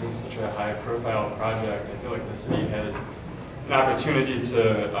that this is such a high-profile project, I feel like the city has an opportunity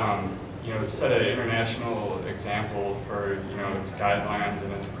to, you know, set an international example for, you know, its guidelines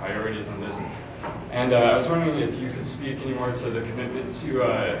and its priorities in this. And I was wondering if you could speak any more to the commitment to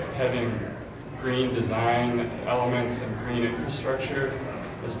having green design elements and green infrastructure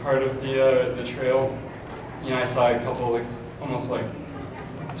as part of the trail. You know, I saw a couple like almost like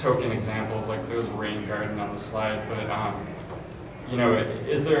token examples, like there was a rain garden on the slide, but you know,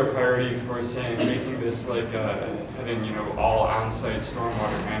 is there a priority for saying making this like having, you know, all on-site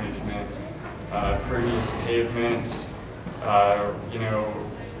stormwater management, pervious pavements, you know,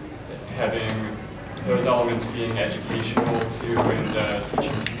 having those elements being educational too, and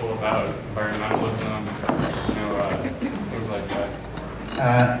teaching people about environmentalism, you know, things like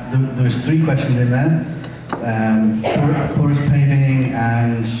that? There was 3 questions in there. Porous paving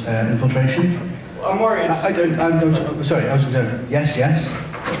and infiltration. I'm more interested. Sorry, I was going to say yes, yes.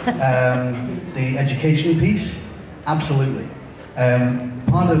 The education piece, absolutely.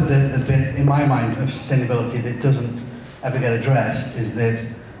 Part of the bit, in my mind, of sustainability that doesn't ever get addressed is that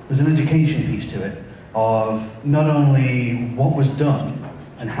there's an education piece to it of not only what was done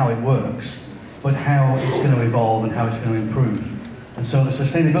and how it works, but how it's going to evolve and how it's going to improve. And so the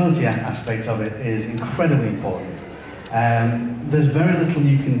sustainability aspect of it is incredibly important. There's very little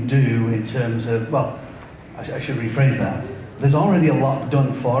you can do in terms of, well, I should rephrase that. There's already a lot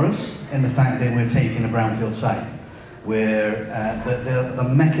done for us in the fact that we're taking a brownfield site, where the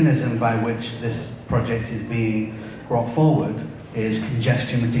mechanism by which this project is being brought forward is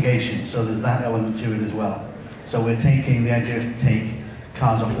congestion mitigation. So there's that element to it as well. So we're taking, the idea is to take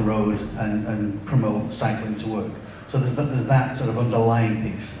cars off the road and promote cycling to work. So there's that sort of underlying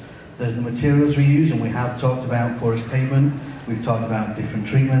piece. There's the materials we use, and we have talked about porous pavement, we've talked about different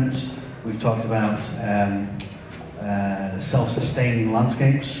treatments, we've talked about self-sustaining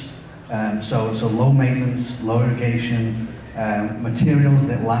landscapes, so low maintenance, low irrigation, materials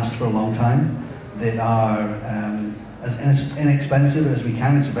that last for a long time, that are as inexpensive as we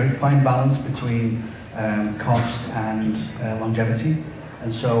can. It's a very fine balance between cost and longevity,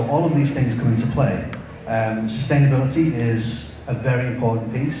 and so all of these things come into play. Sustainability is a very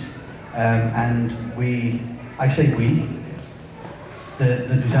important piece, and I say we,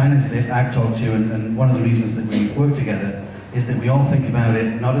 the designers that I've talked to, and one of the reasons that we work together is that we all think about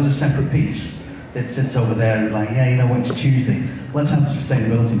it not as a separate piece that sits over there and like, yeah, you know what, it's Tuesday, let's have a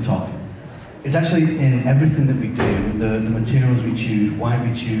sustainability talk. It's actually in everything that we do, the materials we choose, why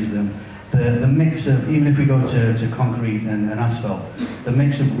we choose them, the mix of, even if we go to concrete and asphalt, the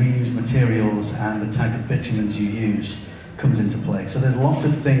mix of reused materials and the type of bitumen you use comes into play. So there's lots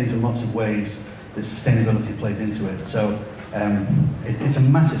of things and lots of ways that sustainability plays into it. So it's a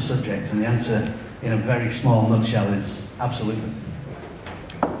massive subject, and the answer in a very small nutshell is absolutely.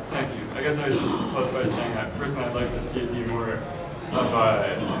 Thank you. I guess I would just close by saying that personally I'd like to see it be more of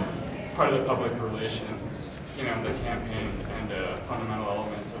a part of the public relations, you know, the campaign, and a fundamental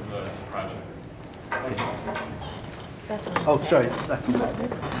element of the project. Thank you. Oh, sorry.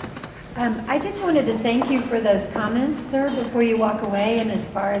 I just wanted to thank you for those comments, sir, before you walk away. And as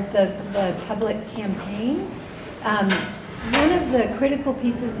far as the public campaign, one of the critical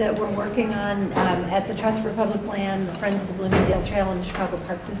pieces that we're working on at the Trust for Public Land, the Friends of the Bloomingdale Trail, and the Chicago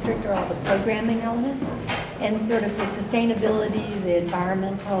Park District are all the programming elements, and sort of the sustainability, the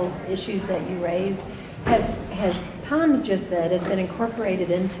environmental issues that you raised, has Tom just said, has been incorporated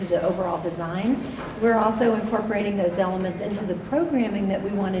into the overall design. We're also incorporating those elements into the programming that we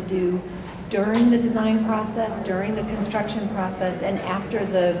want to do during the design process, during the construction process, and after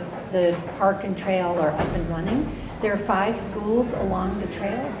the park and trail are up and running. There are 5 schools along the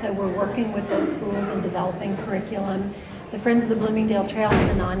trail, so we're working with those schools and developing curriculum. The Friends of the Bloomingdale Trail is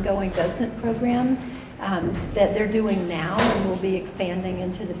an ongoing docent program. that they're doing now and will be expanding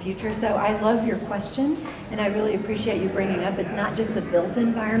into the future. So I love your question, and I really appreciate you bringing up. It's not just the built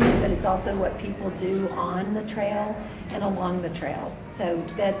environment, but it's also what people do on the trail and along the trail. So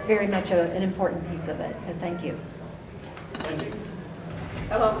that's very much an important piece of it. So thank you.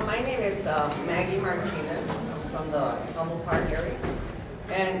 Hello, my name is Maggie Martinez. I'm from the Humboldt Park area.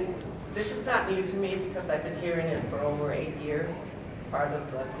 And this is not new to me because I've been hearing it for over 8 years. Part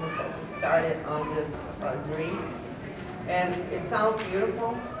of the group that started on this green. And it sounds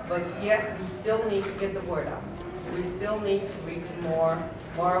beautiful, but yet we still need to get the word out. We still need to reach more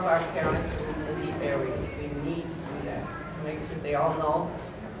of our parents in the area. We need to do that to make sure they all know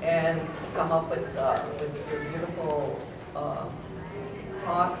and come up with your beautiful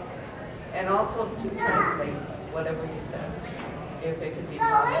talks, and also to translate whatever you said, if it could be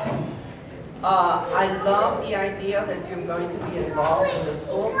possible. I love the idea that you're going to be involved in the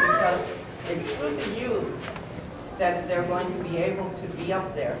school because it's through the youth that they're going to be able to be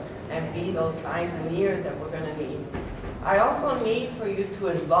up there and be those eyes and ears that we're going to need. I also need for you to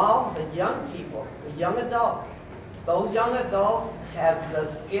involve the young people, the young adults. Those young adults have the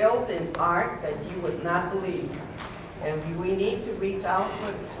skills in art that you would not believe. And we need to reach out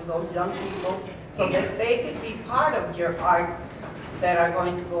to those young people so that they can be part of your arts that are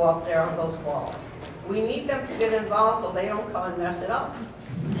going to go up there on those walls. We need them to get involved so they don't come and mess it up.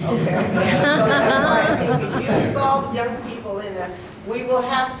 Okay? So that's why I think if you involve young people in that, we will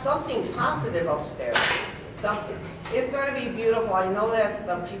have something positive upstairs. Something. It's going to be beautiful. I know that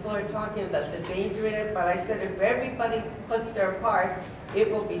the people are talking about the danger in it, but I said if everybody puts their part, it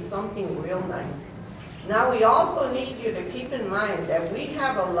will be something real nice. Now we also need you to keep in mind that we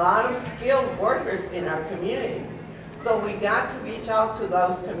have a lot of skilled workers in our community. So we got to reach out to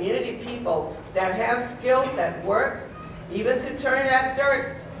those community people that have skills that work, even to turn that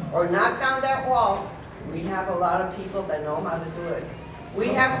dirt or knock down that wall. We have a lot of people that know how to do it. We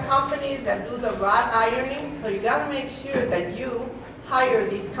have companies that do the wrought ironing, so you got to make sure that you hire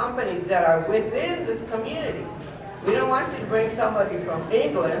these companies that are within this community. We don't want you to bring somebody from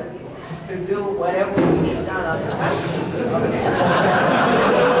England to do whatever we need done on the country.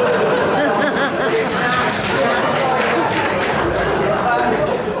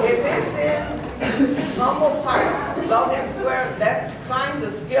 If it's in Humboldt Park, Logan Square, let's find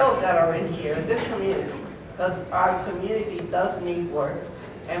the skills that are in here in this community. Because our community does need work,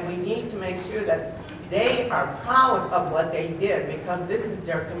 and we need to make sure that they are proud of what they did, because this is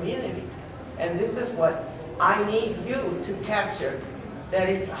their community. And this is what I need you to capture, that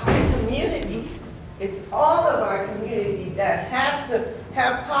it's our community, it's all of our community that has to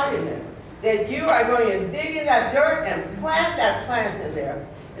have part in it. That you are going to dig in that dirt and plant that plant in there,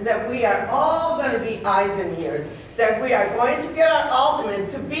 and that we are all going to be eyes and ears. That we are going to get our aldermen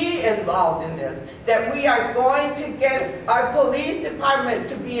to be involved in this, that we are going to get our police department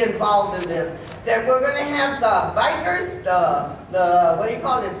to be involved in this, that we're going to have the bikers, the what do you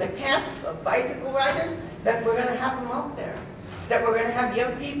call it, the camp bicycle riders, that we're going to have them up there, that we're going to have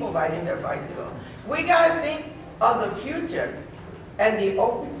young people riding their bicycle. We got to think of the future, and the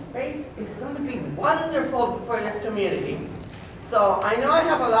open space is going to be wonderful for this community. So I know I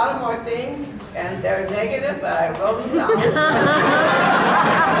have a lot of more things, and they're negative, but I wrote them down.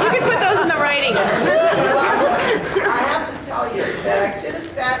 You can put those in the writing. I have to tell you that I should have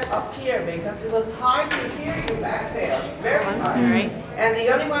sat up here because it was hard to hear you back there, very hard. Right. And the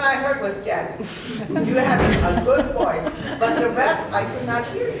only one I heard was Janice. You had a good voice, but the rest I could not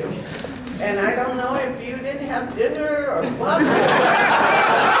hear you. And I don't know if you didn't have dinner or what.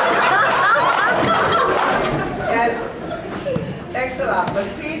 And thanks a lot, but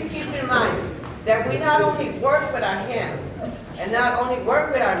please keep in mind that we not only work with our hands and not only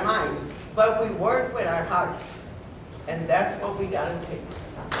work with our minds, but we work with our hearts. And that's what we got to take.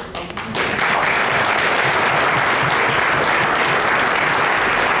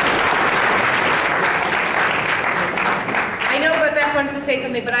 I know Beth wanted to say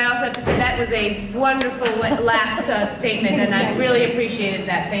something, but I also have to say that was a wonderful last statement, and I really appreciated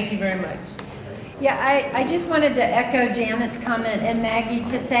that. Thank you very much. Yeah, I just wanted to echo Janet's comment and Maggie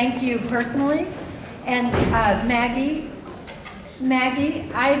to thank you personally. And Maggie,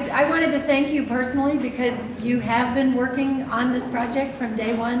 I wanted to thank you personally because you have been working on this project from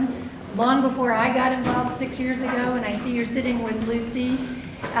day one, long before I got involved 6 years ago, and I see you're sitting with Lucy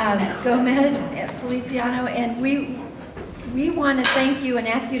Gomez Feliciano, and we want to thank you and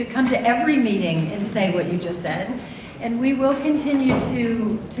ask you to come to every meeting and say what you just said. And we will continue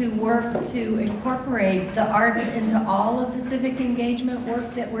to work to incorporate the arts into all of the civic engagement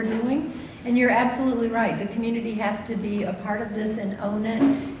work that we're doing. And you're absolutely right. The community has to be a part of this and own it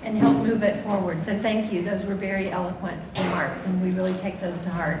and help move it forward. So thank you. Those were very eloquent remarks, and we really take those to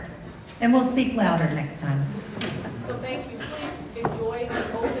heart. And we'll speak louder next time. So thank you. Please enjoy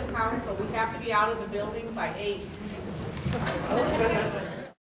the open house, but we have to be out of the building by 8.